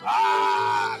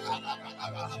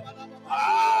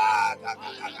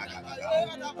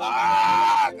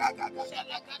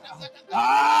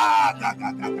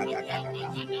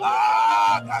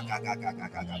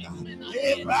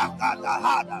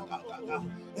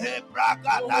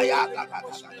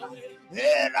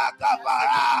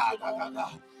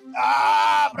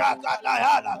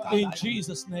 In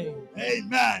Jesus' name.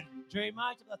 Amen.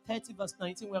 Jeremiah chapter 30, verse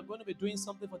 19. We are going to be doing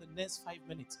something for the next 5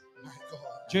 minutes.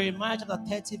 Jeremiah chapter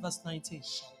 30, verse 19.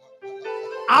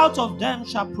 Out of them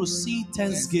shall proceed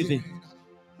thanksgiving,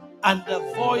 and the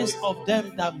voice of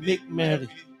them that make merry.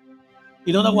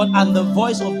 In other words, and the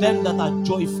voice of them that are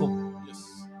joyful.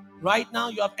 Right now,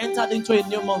 you have entered into a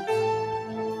new month.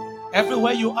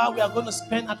 Everywhere you are, we are going to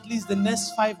spend at least the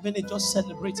next 5 minutes just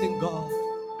celebrating God.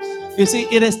 You see,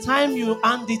 it is time you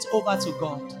hand it over to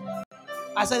God.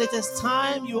 I said it is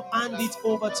time you hand it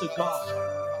over to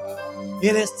God.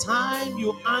 It is time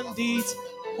you hand it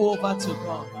over to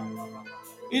God.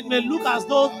 It may look as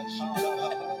though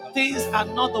things are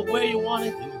not the way you want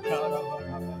it,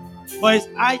 but it's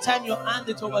high time you hand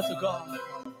it over to God.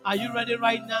 Are you ready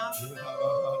right now?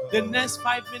 The next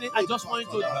 5 minutes, I just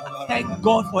want you to thank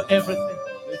God for everything.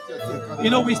 You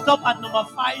know, we stop at number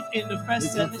 5 in the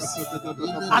first service.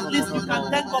 At least you can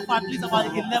thank God for at least about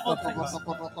 11 things.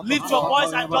 Lift your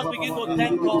voice and just begin to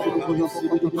thank God.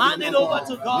 Hand it over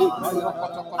to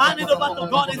God. Hand it over to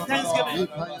God in thanksgiving.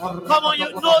 Come on,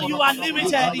 you know you are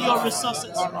limited in your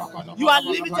resources. You are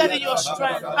limited in your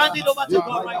strength. Hand it over to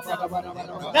God right now.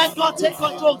 Let God take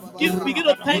control. Begin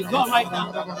to thank God right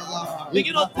now.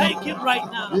 Begin to thank Him right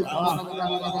now.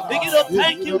 Begin to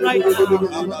thank Him right now.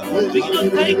 Begin to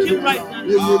thank Him right now.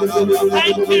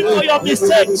 Thank Him for your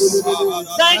mistakes.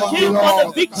 Thank Him for the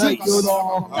victories.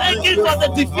 Thank Him for the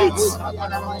defeats.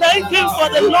 Thank Him for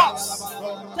the loss.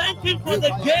 Thank Him for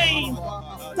the gain.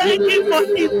 Thank Him for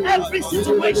in every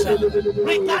situation,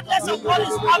 regardless of what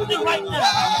is happening right now.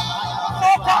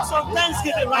 Focus on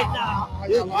thanksgiving right now.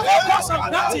 Focus on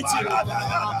gratitude.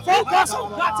 Focus on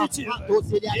gratitude.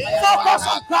 Focus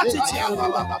on gratitude.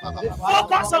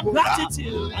 Focus on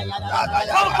gratitude.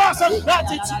 Focus on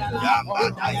gratitude.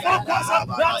 Focus on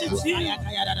gratitude.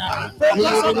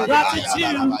 Focus on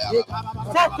gratitude.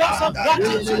 Focus on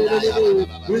gratitude.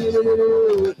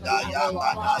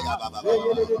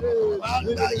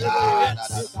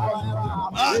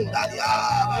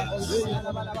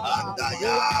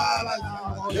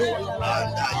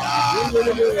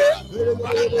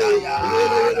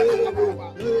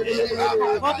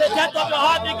 From the depth of your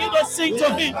heart, begin to sing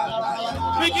to Him.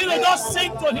 Begin to just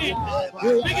sing to Him.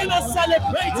 Begin to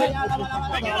celebrate Him.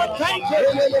 Begin to thank Him.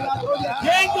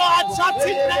 Gain your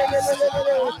attractiveness.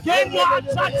 Gain your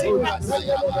attractiveness.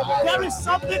 There is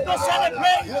something to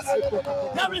celebrate.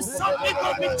 There is something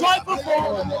to be joyful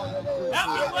for.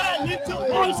 Everywhere, lift your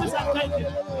voices and thank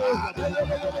Him.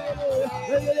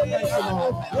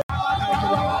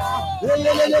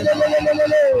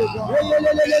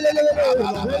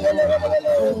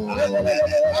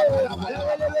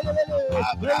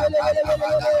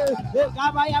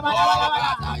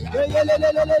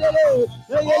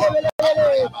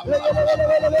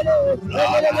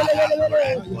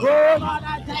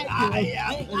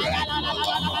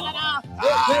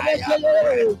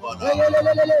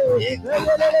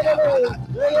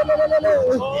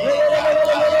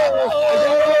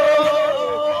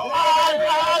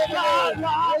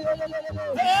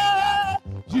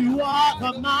 You are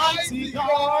the mighty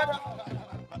God,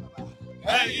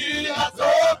 and He has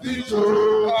opened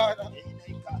you.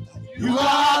 You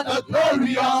are the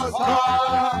glorious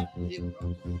God,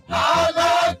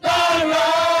 Alágbára.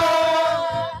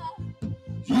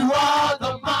 You are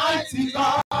the mighty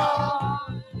God,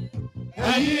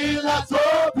 and He has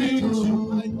opened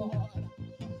you.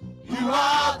 You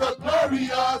are the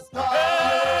glorious God.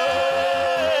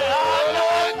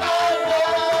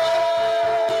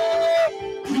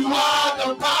 You are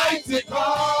the mighty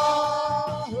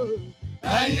God,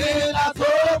 and He has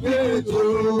opened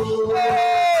you.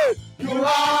 You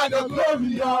are the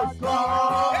glorious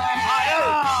God.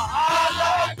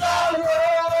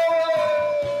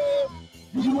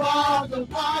 You are the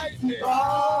mighty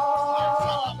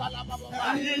God,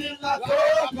 and He has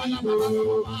opened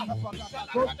you.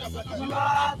 You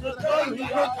are the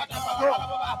glorious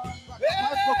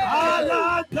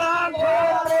God.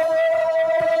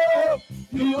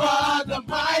 You are the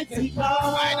mighty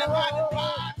God,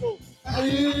 and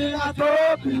He has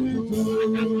opened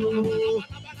you.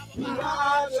 You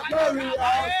are the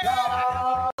glorious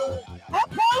God. All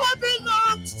power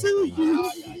belongs to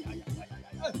you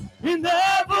in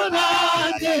heaven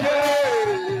and the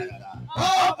earth.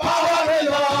 All power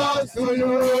belongs to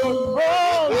you.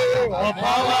 All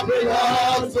power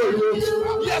belongs to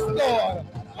you. Yes, Lord.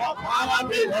 All power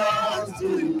belongs to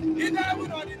you. In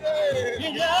heaven and the earth.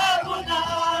 In heaven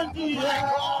and the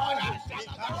earth.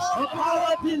 All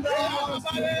power belongs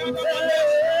to you.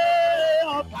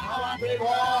 All power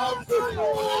belongs to you.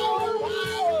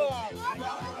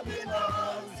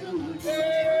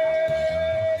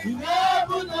 In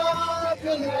heaven and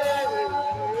the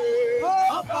earth.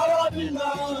 All power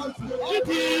belongs to you.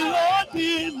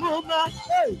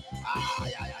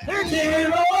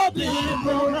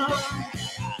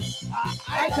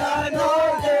 I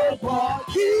cannot help but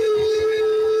give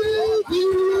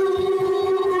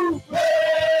you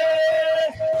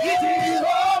praise. It is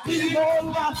all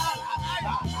belongs.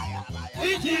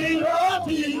 It is all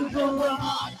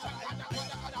belongs.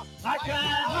 I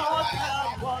cannot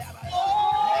help but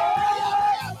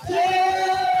say,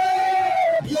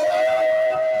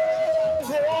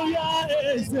 oh yeah,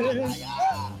 is it?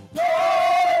 Oh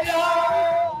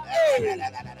yeah, oh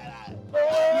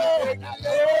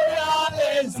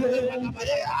yeah, is it?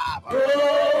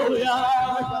 Oh yeah,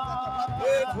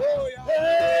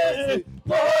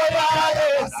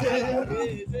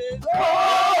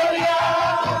 oh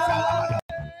yeah,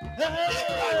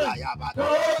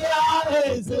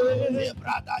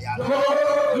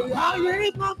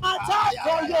 Carry my matter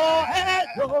for your head,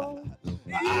 oh.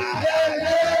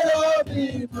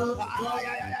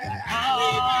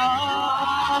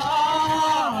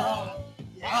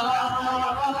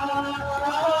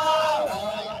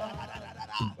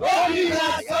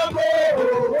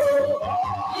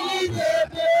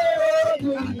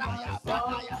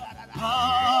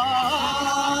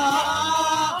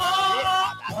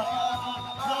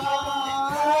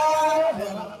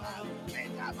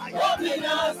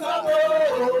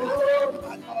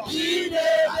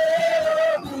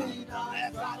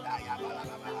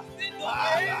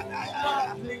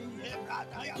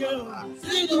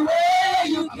 See the way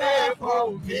you care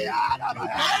for me.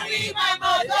 Carry my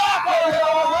mother for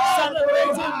your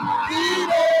celebrating.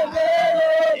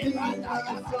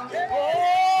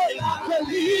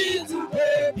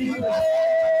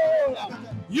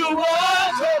 You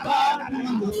are so bad.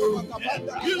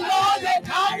 You know they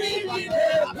carry me.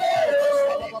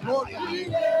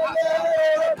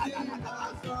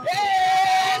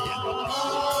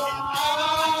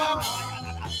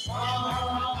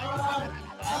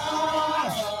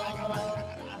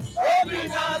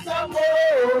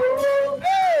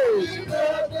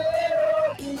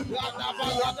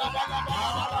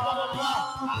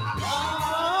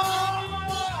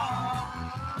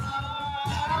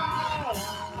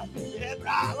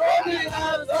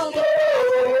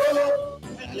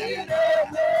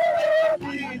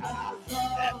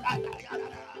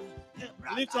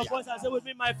 Lift your voice and say with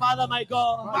me, my Father, my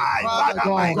God. My Father,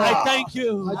 my I God. thank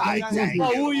you I thank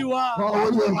for you who you are for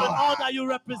who you and are. all that you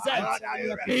represent All that you in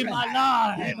my represent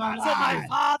life. in my Say, my life.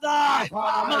 Father,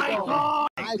 Father, my God,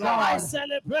 my God. I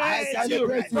celebrate you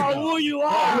celebrate for you who you for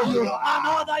are who you and are.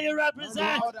 all that you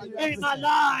represent all that you in my represent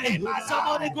life. in my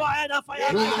Somebody life. go ahead and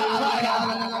fire.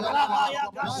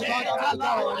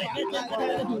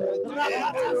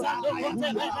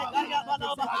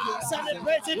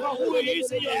 Celebrating for who he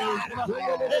is in your life.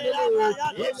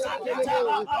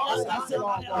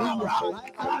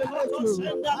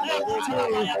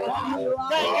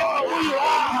 Thank you for who you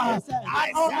are.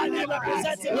 I know that you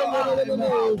represent him.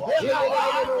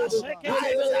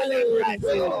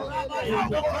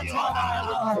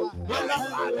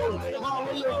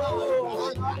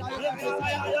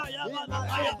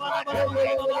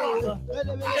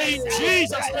 In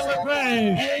Jesus' name we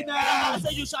pray. I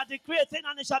say you shall decree a thing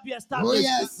and it shall be established. Oh,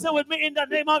 yes. Say with me in the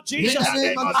name of Jesus. In the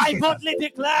name of I Jesus. boldly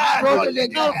declare I boldly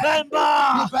declare November.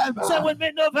 November. Say with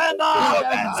me November.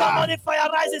 November. Somebody fire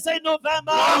rise and say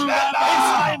November. November.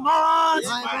 It's my month It's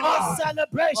my of month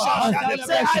celebration. of Say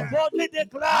celebration. I boldly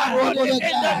declare boldly in the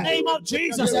declare name of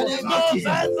Jesus. in the name of Jesus.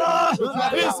 November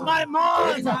November is my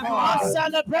month is my month of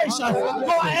celebration.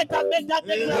 Go ahead and make that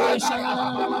declaration.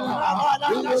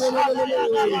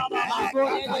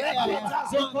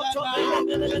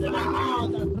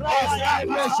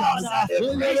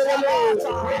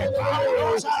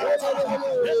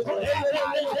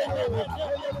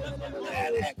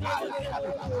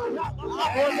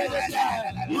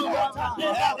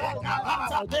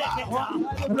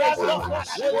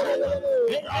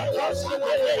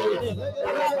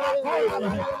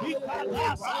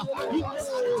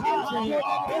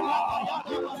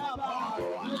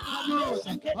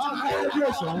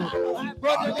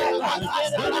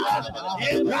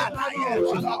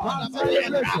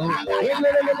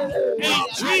 In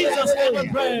Jesus' name we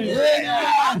pray.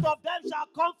 Out of them shall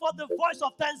come forth the voice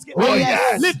of thanksgiving. Oh,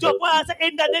 yes. Lift your voice and say,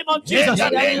 in the name of Jesus. In the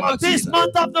name of This Jesus.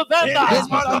 month of November, This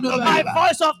month of November. my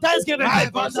voice of thanksgiving My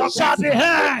voice of shall be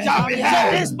heard. shall be Say,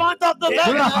 heard. this month of month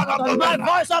November, of my November.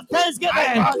 voice of thanksgiving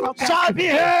My voice of shall be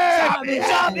heard. shall be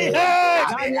Shall be heard. heard.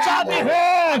 Shall be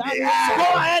heard. Shall be heard. Go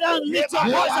ahead and lift your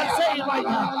voice and say it right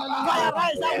now. Fire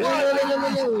rise that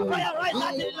word. Fire rise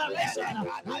that declaration.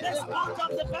 This month of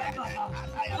November,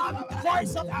 my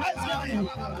voice of thanksgiving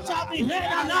shall be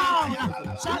heard aloud.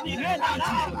 Shall be heard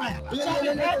aloud. Shall be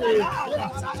heard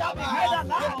aloud. Shall be heard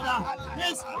aloud.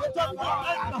 This month of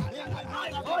November, my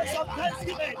voice of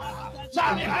thanksgiving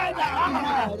shall be heard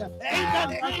aloud. In the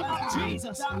name of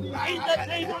Jesus. In the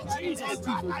name of Jesus.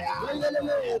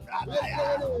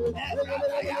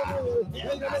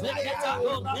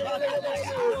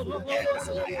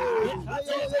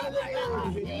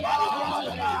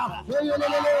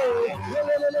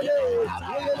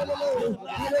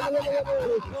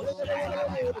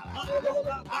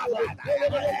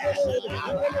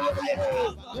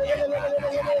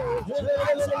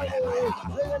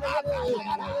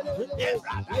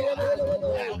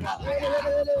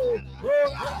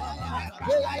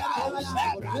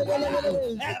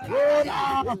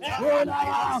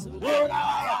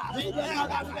 In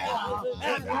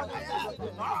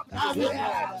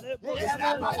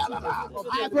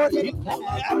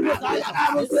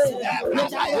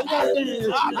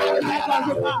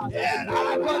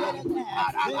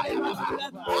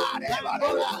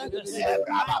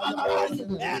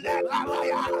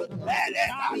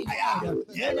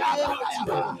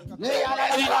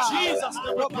Jesus'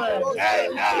 name we pray.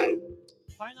 Amen.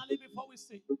 Finally, before we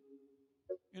see,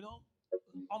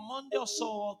 on Monday or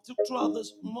so, throughout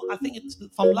this, I think it's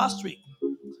from last week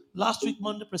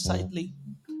Monday precisely,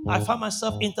 I found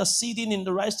myself interceding in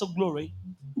the Rise to Glory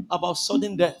about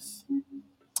sudden death.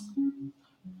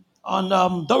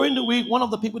 And during the week, one of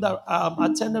the people that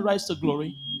attended Rise to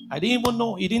Glory, I didn't even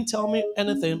know, he didn't tell me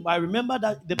anything, but I remember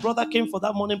that the brother came for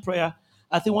that morning prayer,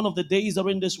 I think one of the days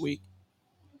during this week,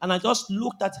 and I just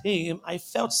looked at him. I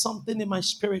felt something in my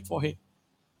spirit for him.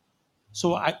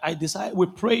 So I decided, we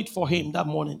prayed for him that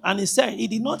morning. And he said he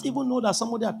did not even know that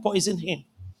somebody had poisoned him.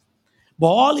 But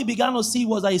all he began to see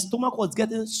was that his stomach was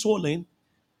getting swollen.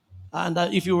 And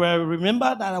if you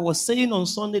remember that I was saying on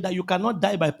Sunday that you cannot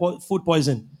die by food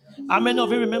poison. How many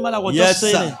of you remember that I was just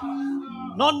saying it?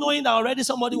 Not knowing that already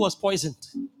somebody was poisoned.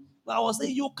 But I was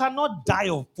saying you cannot die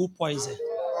of food poison.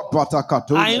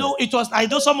 I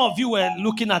know some of you were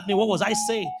looking at me. What was I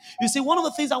saying? You see, one of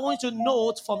the things I want you to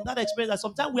note from that experience, that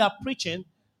sometimes we are preaching,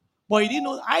 but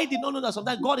I did not know that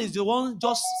sometimes God is the one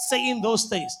just saying those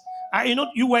things.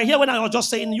 You were here when I was just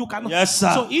saying you cannot. Yes,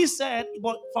 sir. So he said,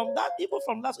 but from that, even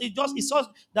from that, it saw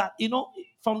that,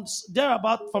 from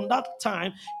thereabout, from that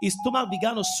time, his stomach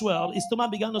began to swell.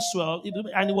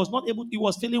 And he was not able, he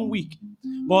was feeling weak.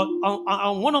 But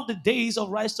on one of the days of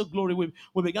Rise to Glory, we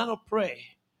began to pray.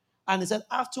 And he said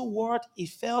afterward, he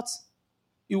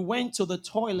went to the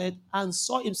toilet and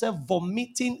saw himself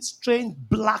vomiting strange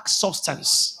black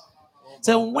substance.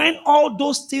 So when all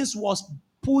those things was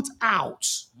put out,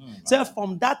 so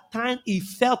from that time he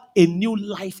felt a new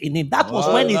life in him. That was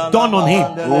when it dawned on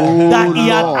him that he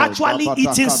had actually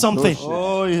eaten something.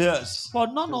 Oh, yes.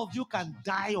 But none of you can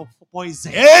die of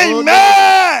poison.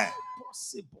 Amen.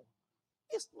 Possible.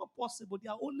 It's not possible. They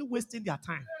are only wasting their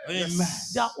time. Amen.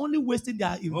 They are only wasting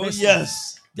their investment. Oh,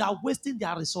 yes. They are wasting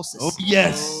their resources. Oh,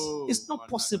 yes. It's not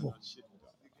possible.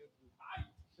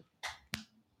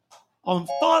 On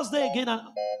Thursday again,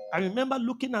 I remember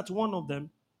looking at one of them,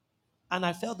 and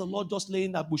I felt the Lord just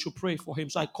laying that we should pray for him.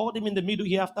 So I called him in the middle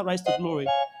here after Rise to Glory,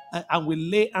 and we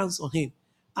lay hands on him.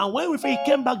 And when he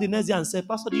came back the next day and said,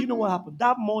 Pastor, do you know what happened?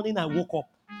 That morning I woke up.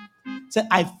 Said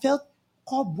I felt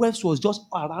cobwebs was just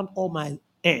around all my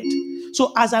head.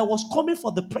 So as I was coming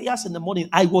for the prayers in the morning,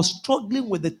 I was struggling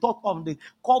with the thought of the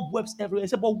cobwebs everywhere. I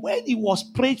said, but when he was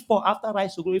prayed for after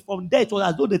Rise to Glory, from there it was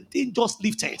as though the thing just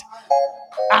lifted.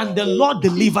 And the Lord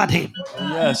delivered him.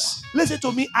 Yes. Listen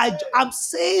to me. I'm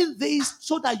saying this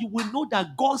so that you will know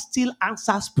that God still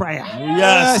answers prayer.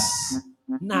 Yes.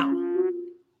 Now,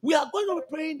 we are going to be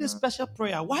praying this special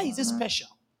prayer. Why is it special?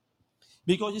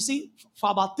 Because you see,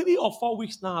 for about 3 or 4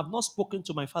 weeks now, I've not spoken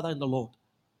to my father in the Lord.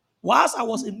 Whilst I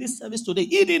was in this service today,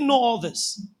 he didn't know all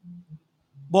this.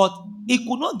 But he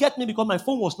could not get me because my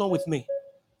phone was not with me.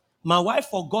 My wife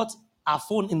forgot her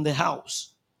phone in the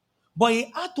house. But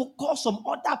he had to call some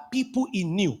other people he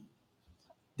knew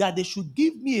that they should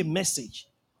give me a message.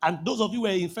 And those of you who were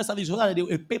in first service,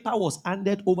 a paper was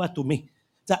handed over to me.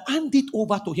 To hand it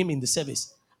over to him in the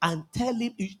service and tell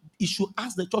him he should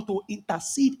ask the church to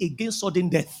intercede against sudden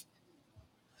death.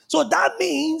 So that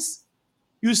means,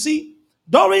 you see,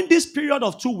 during this period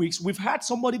of 2 weeks, we've had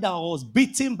somebody that was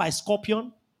bitten by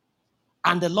scorpion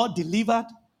and the Lord delivered.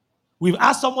 We've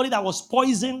had somebody that was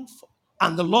poisoned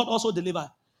and the Lord also delivered.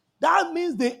 That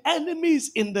means the enemy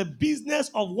is in the business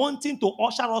of wanting to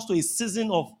usher us to a season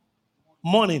of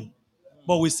mourning.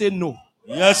 But we say no.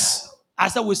 Yes. I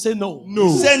said we say no.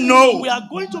 No. Say no. We are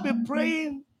going to be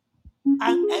praying,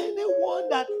 and anyone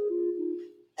that,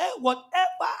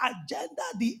 whatever agenda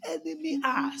the enemy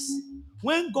has,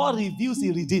 when God reveals,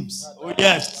 he redeems. Oh,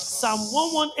 yes. Psalm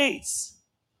 118,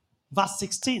 verse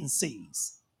 16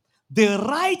 says, the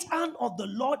right hand of the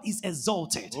Lord is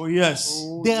exalted. Oh, yes.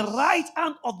 The right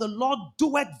hand of the Lord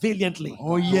doeth valiantly.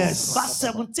 Oh, yes. Verse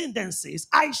 17 then says,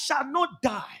 I shall not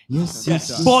die,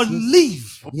 but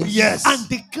live Yes. and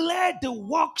declare the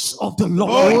works of the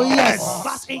Lord. Oh, yes.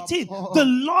 Verse 18, the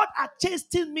Lord had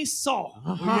chastened me sore,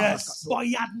 Yes. but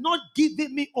he had not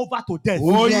given me over to death.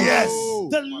 Oh, yes.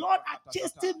 The Lord had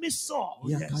chastened me sore,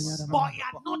 Yes. but he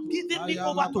had not given me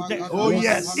over to death. Oh,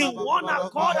 yes. In one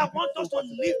accord, I want us to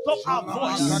lift up our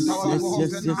voice and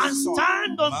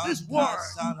stand on this word.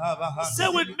 Say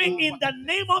with me, in the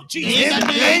name of Jesus. In the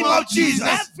name of Jesus.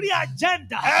 Every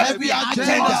agenda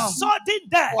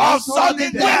Of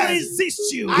sudden death, we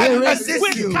resist you. We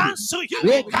cancel you.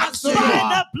 We cancel by you.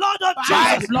 the blood of By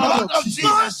Jesus. the blood of Jesus.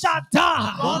 None shall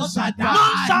die. None shall die.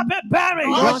 None shall be buried.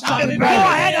 None shall be Go buried.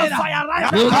 ahead and fire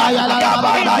right We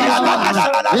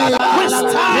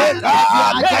stand.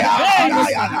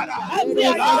 Every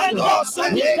agenda of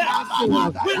sudden We death, cancel.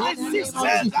 we resist you.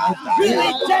 We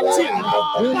reject you.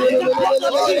 By the blood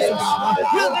of Jesus.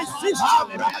 We resist you.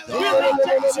 We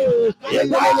reject you. By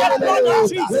the blood of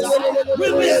Jesus. We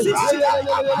resist you.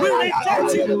 We reject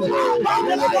you. By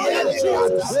the blood of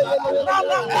Jesus.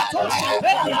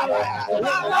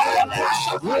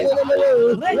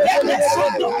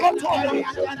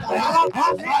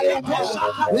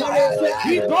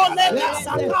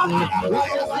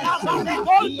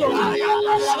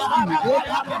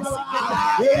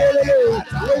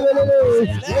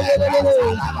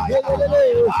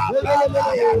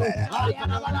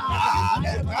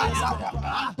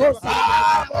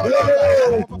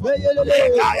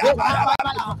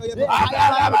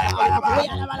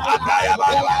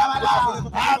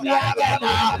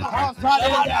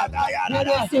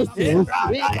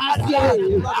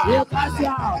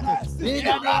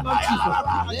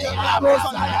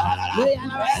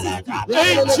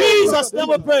 In Jesus' name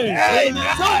we pray.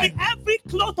 So with every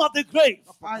cloth of the grave.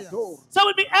 So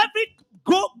with me, every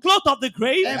cloth of the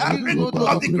grave. Every cloth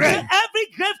of the grave. Every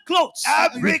grave cloth.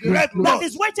 Every grave That cloth.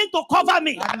 is waiting to cover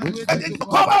me. Cover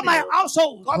Cover my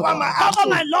household. Cover my Cover household.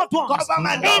 my loved ones. Cover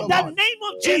my In loved the ones. name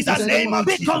of In Jesus. the name of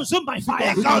Be Jesus. consumed by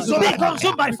fire. Be consumed Be by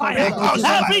consumed by fire. Be consumed by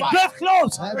Every fire. grave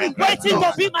cloth Every grave waiting to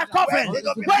cloth. be my covering. Waiting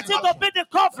to be my Waiting to be the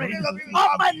covering of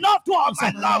my loved ones.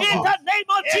 my loved In ones. the name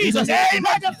of In Jesus. the name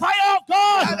Let the fire of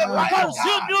God Let the fire of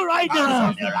consume God you right now.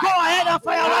 consume you right Go ahead and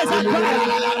fire rise and pray.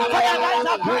 Fire rise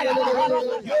and pray.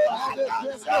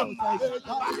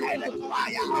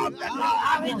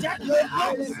 I reject you.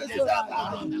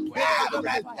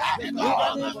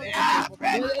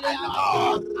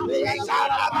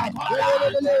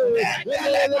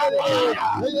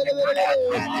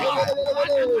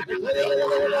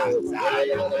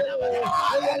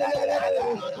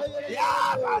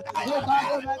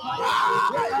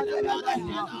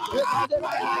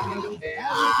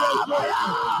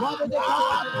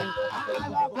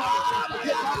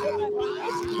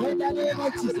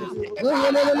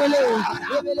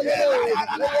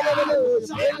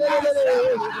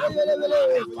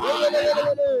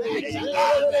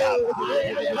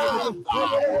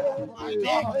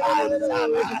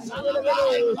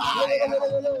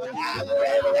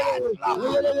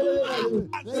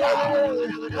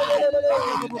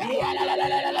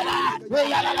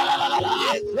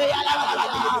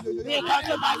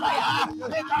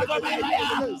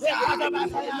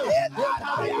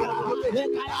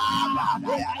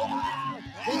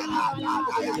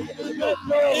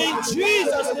 In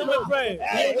Jesus' name we pray.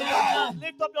 Amen.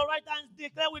 Lift up your right hands,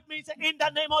 declare with me, say, in the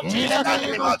name of Jesus. In the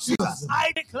name of Jesus.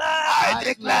 I declare,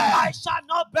 I shall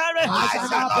not bury.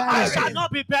 I shall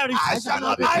not be buried. I shall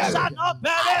not be I buried. shall not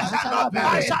bury. I shall not bury.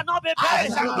 I shall not be I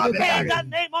buried. shall not be In buried. the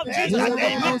name of In Jesus. the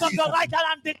name of Lift up your Jesus. right hand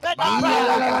and declare that prayer.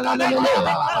 Make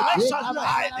that declaration.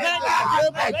 Make that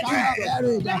declaration.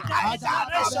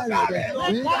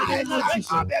 Make that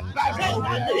declaration. Make that declaration. Make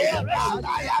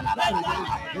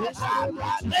that declaration.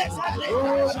 Make that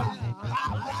declaration.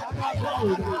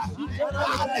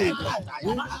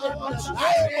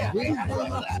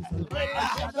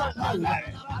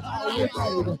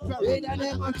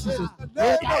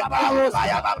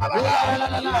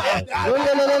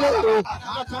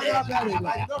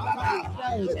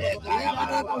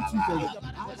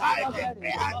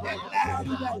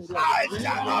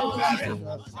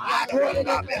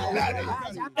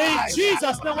 In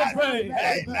Jesus' name we pray.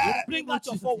 Bring out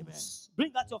your phones.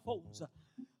 Bring out your phones.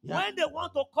 When they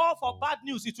want to call for bad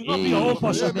news, it will not be your own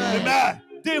portion. Amen.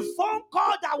 The phone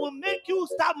call that will make you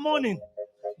start mourning.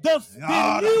 The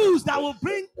news that will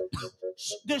bring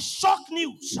the shock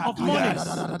news of mourning.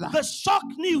 The shock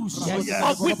news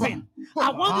of weeping.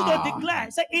 I want you to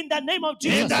declare, say, in the name of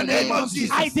Jesus. In the name of Jesus.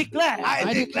 I declare,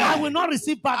 I will not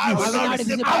receive bad I news. will not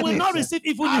receive I bad will news. not receive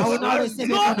evil I will not news. receive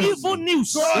No evil news. evil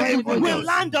news No evil will news.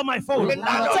 land on my phone. Will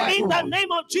land on Say, my in phone. the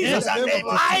name of Jesus, In the name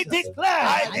of I Jesus. declare,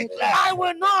 I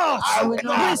will not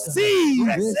receive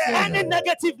any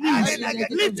negative news. any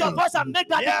negative Lift your news. voice and make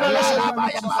that Yeah. declaration.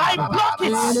 I block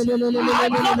it. I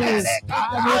block it.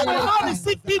 I will not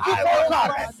receive evil phone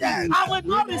call. I will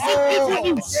not receive evil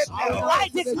news. I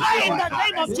declare in the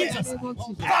name of Jesus.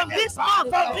 From this month,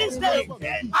 from this day,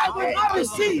 I will not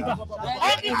receive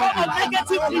any form of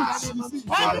negative news.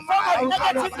 Any form of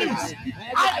negative news.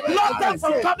 I block them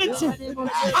from coming to.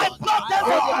 I block them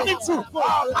from coming to.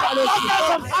 I block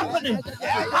them from happening.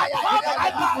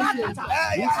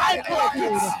 I block it.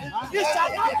 It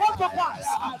shall not come to pass.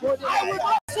 I will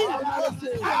not receive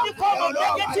any form of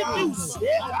negative news.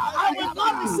 I will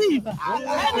not receive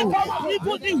any form of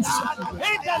evil news.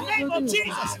 In the name of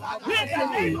Jesus. In the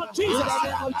name of Jesus.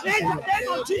 In the name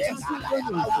of Jesus.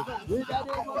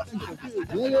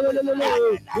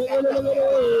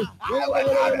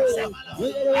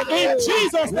 In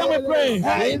Jesus' name we pray.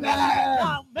 Amen.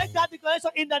 Now make that declaration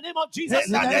in the name of Jesus.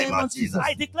 In the name of Jesus.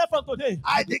 I declare from today.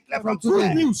 I declare from Good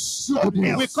today. news. Good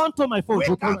news. We come to my phone.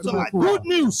 We come to my phone. Good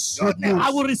news. Good news. I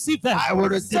will receive them. I will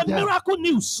receive The them. miracle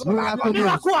news. Miracle news.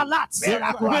 Miracle alerts.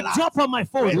 Miracle We alerts. drop on my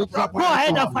phone. We drop Go on my ahead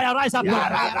phone. and fire rise up.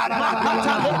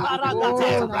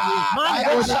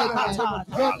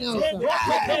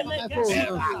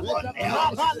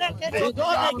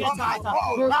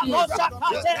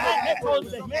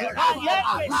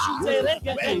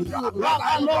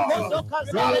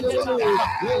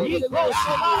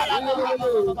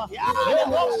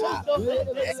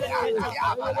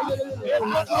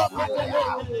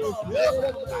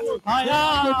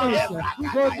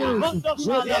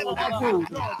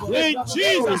 In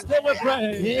Jesus' name we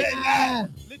pray.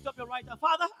 Amen. Lift up your right hand.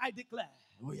 Father, I declare.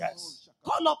 Oh, yes.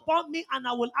 Call upon me and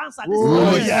I will answer this. Oh,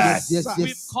 prayer. yes.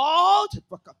 We've called.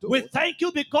 We thank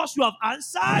you because you have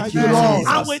answered. Thank you, Lord.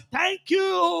 And we thank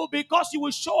you because you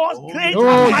will show us great Oh,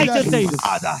 and mighty yes. things.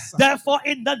 Father. Therefore,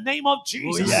 in the name of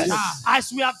Jesus, yes.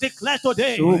 as we have declared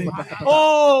today,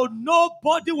 oh,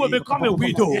 nobody will become a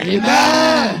widow.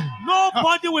 Amen.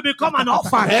 Nobody will become an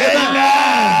orphan.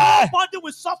 Amen. Nobody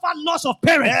will suffer loss of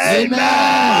parents. Amen.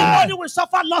 Nobody will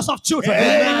suffer loss of children.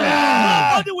 Amen.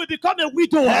 Nobody will become a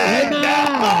widow.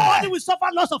 Nobody will suffer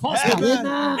loss of husband.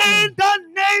 In the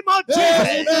name of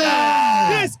Jesus.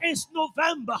 This is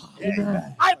November.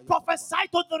 I prophesy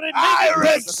to the remaining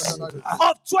days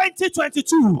of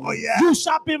 2022. Oh, yeah. You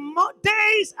shall be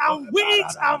days and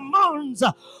weeks and months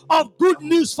of good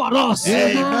news for us.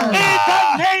 Amen. In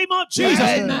the name of Jesus.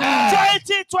 Amen.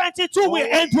 2022 will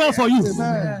end well for you.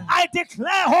 Amen. I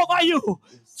declare over you.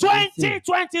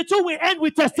 2022 will end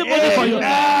with testimony for you.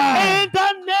 Amen. In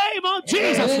the name of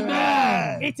Jesus.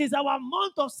 Amen. It is our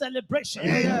month of celebration.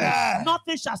 Amen.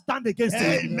 Nothing shall stand against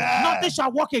it. Amen. Nothing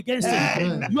shall walk against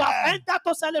Amen. it. You have entered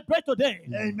to celebrate today.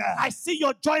 Amen. I see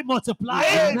your joy multiply.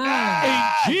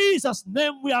 Amen. In Jesus'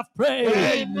 name we have prayed.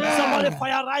 Amen. Somebody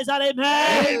fire rise that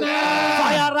amen. Amen.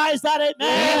 Fire rise that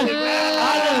amen. Amen.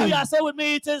 Hallelujah. Say with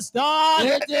me, it is done.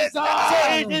 It is done.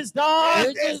 Say it is done.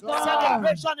 It is done.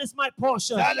 Celebration is my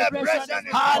portion. Celebration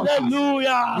is Hallelujah.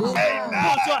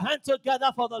 Amen. Put your hand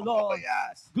together for the Oh, Lord.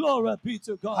 yes. Glory be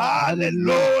to God.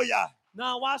 Hallelujah.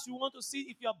 Now, whilst we want to see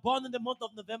if you're born in the month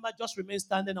of November, just remain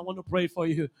standing. I want to pray for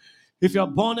you. If you're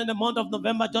born in the month of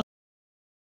November, just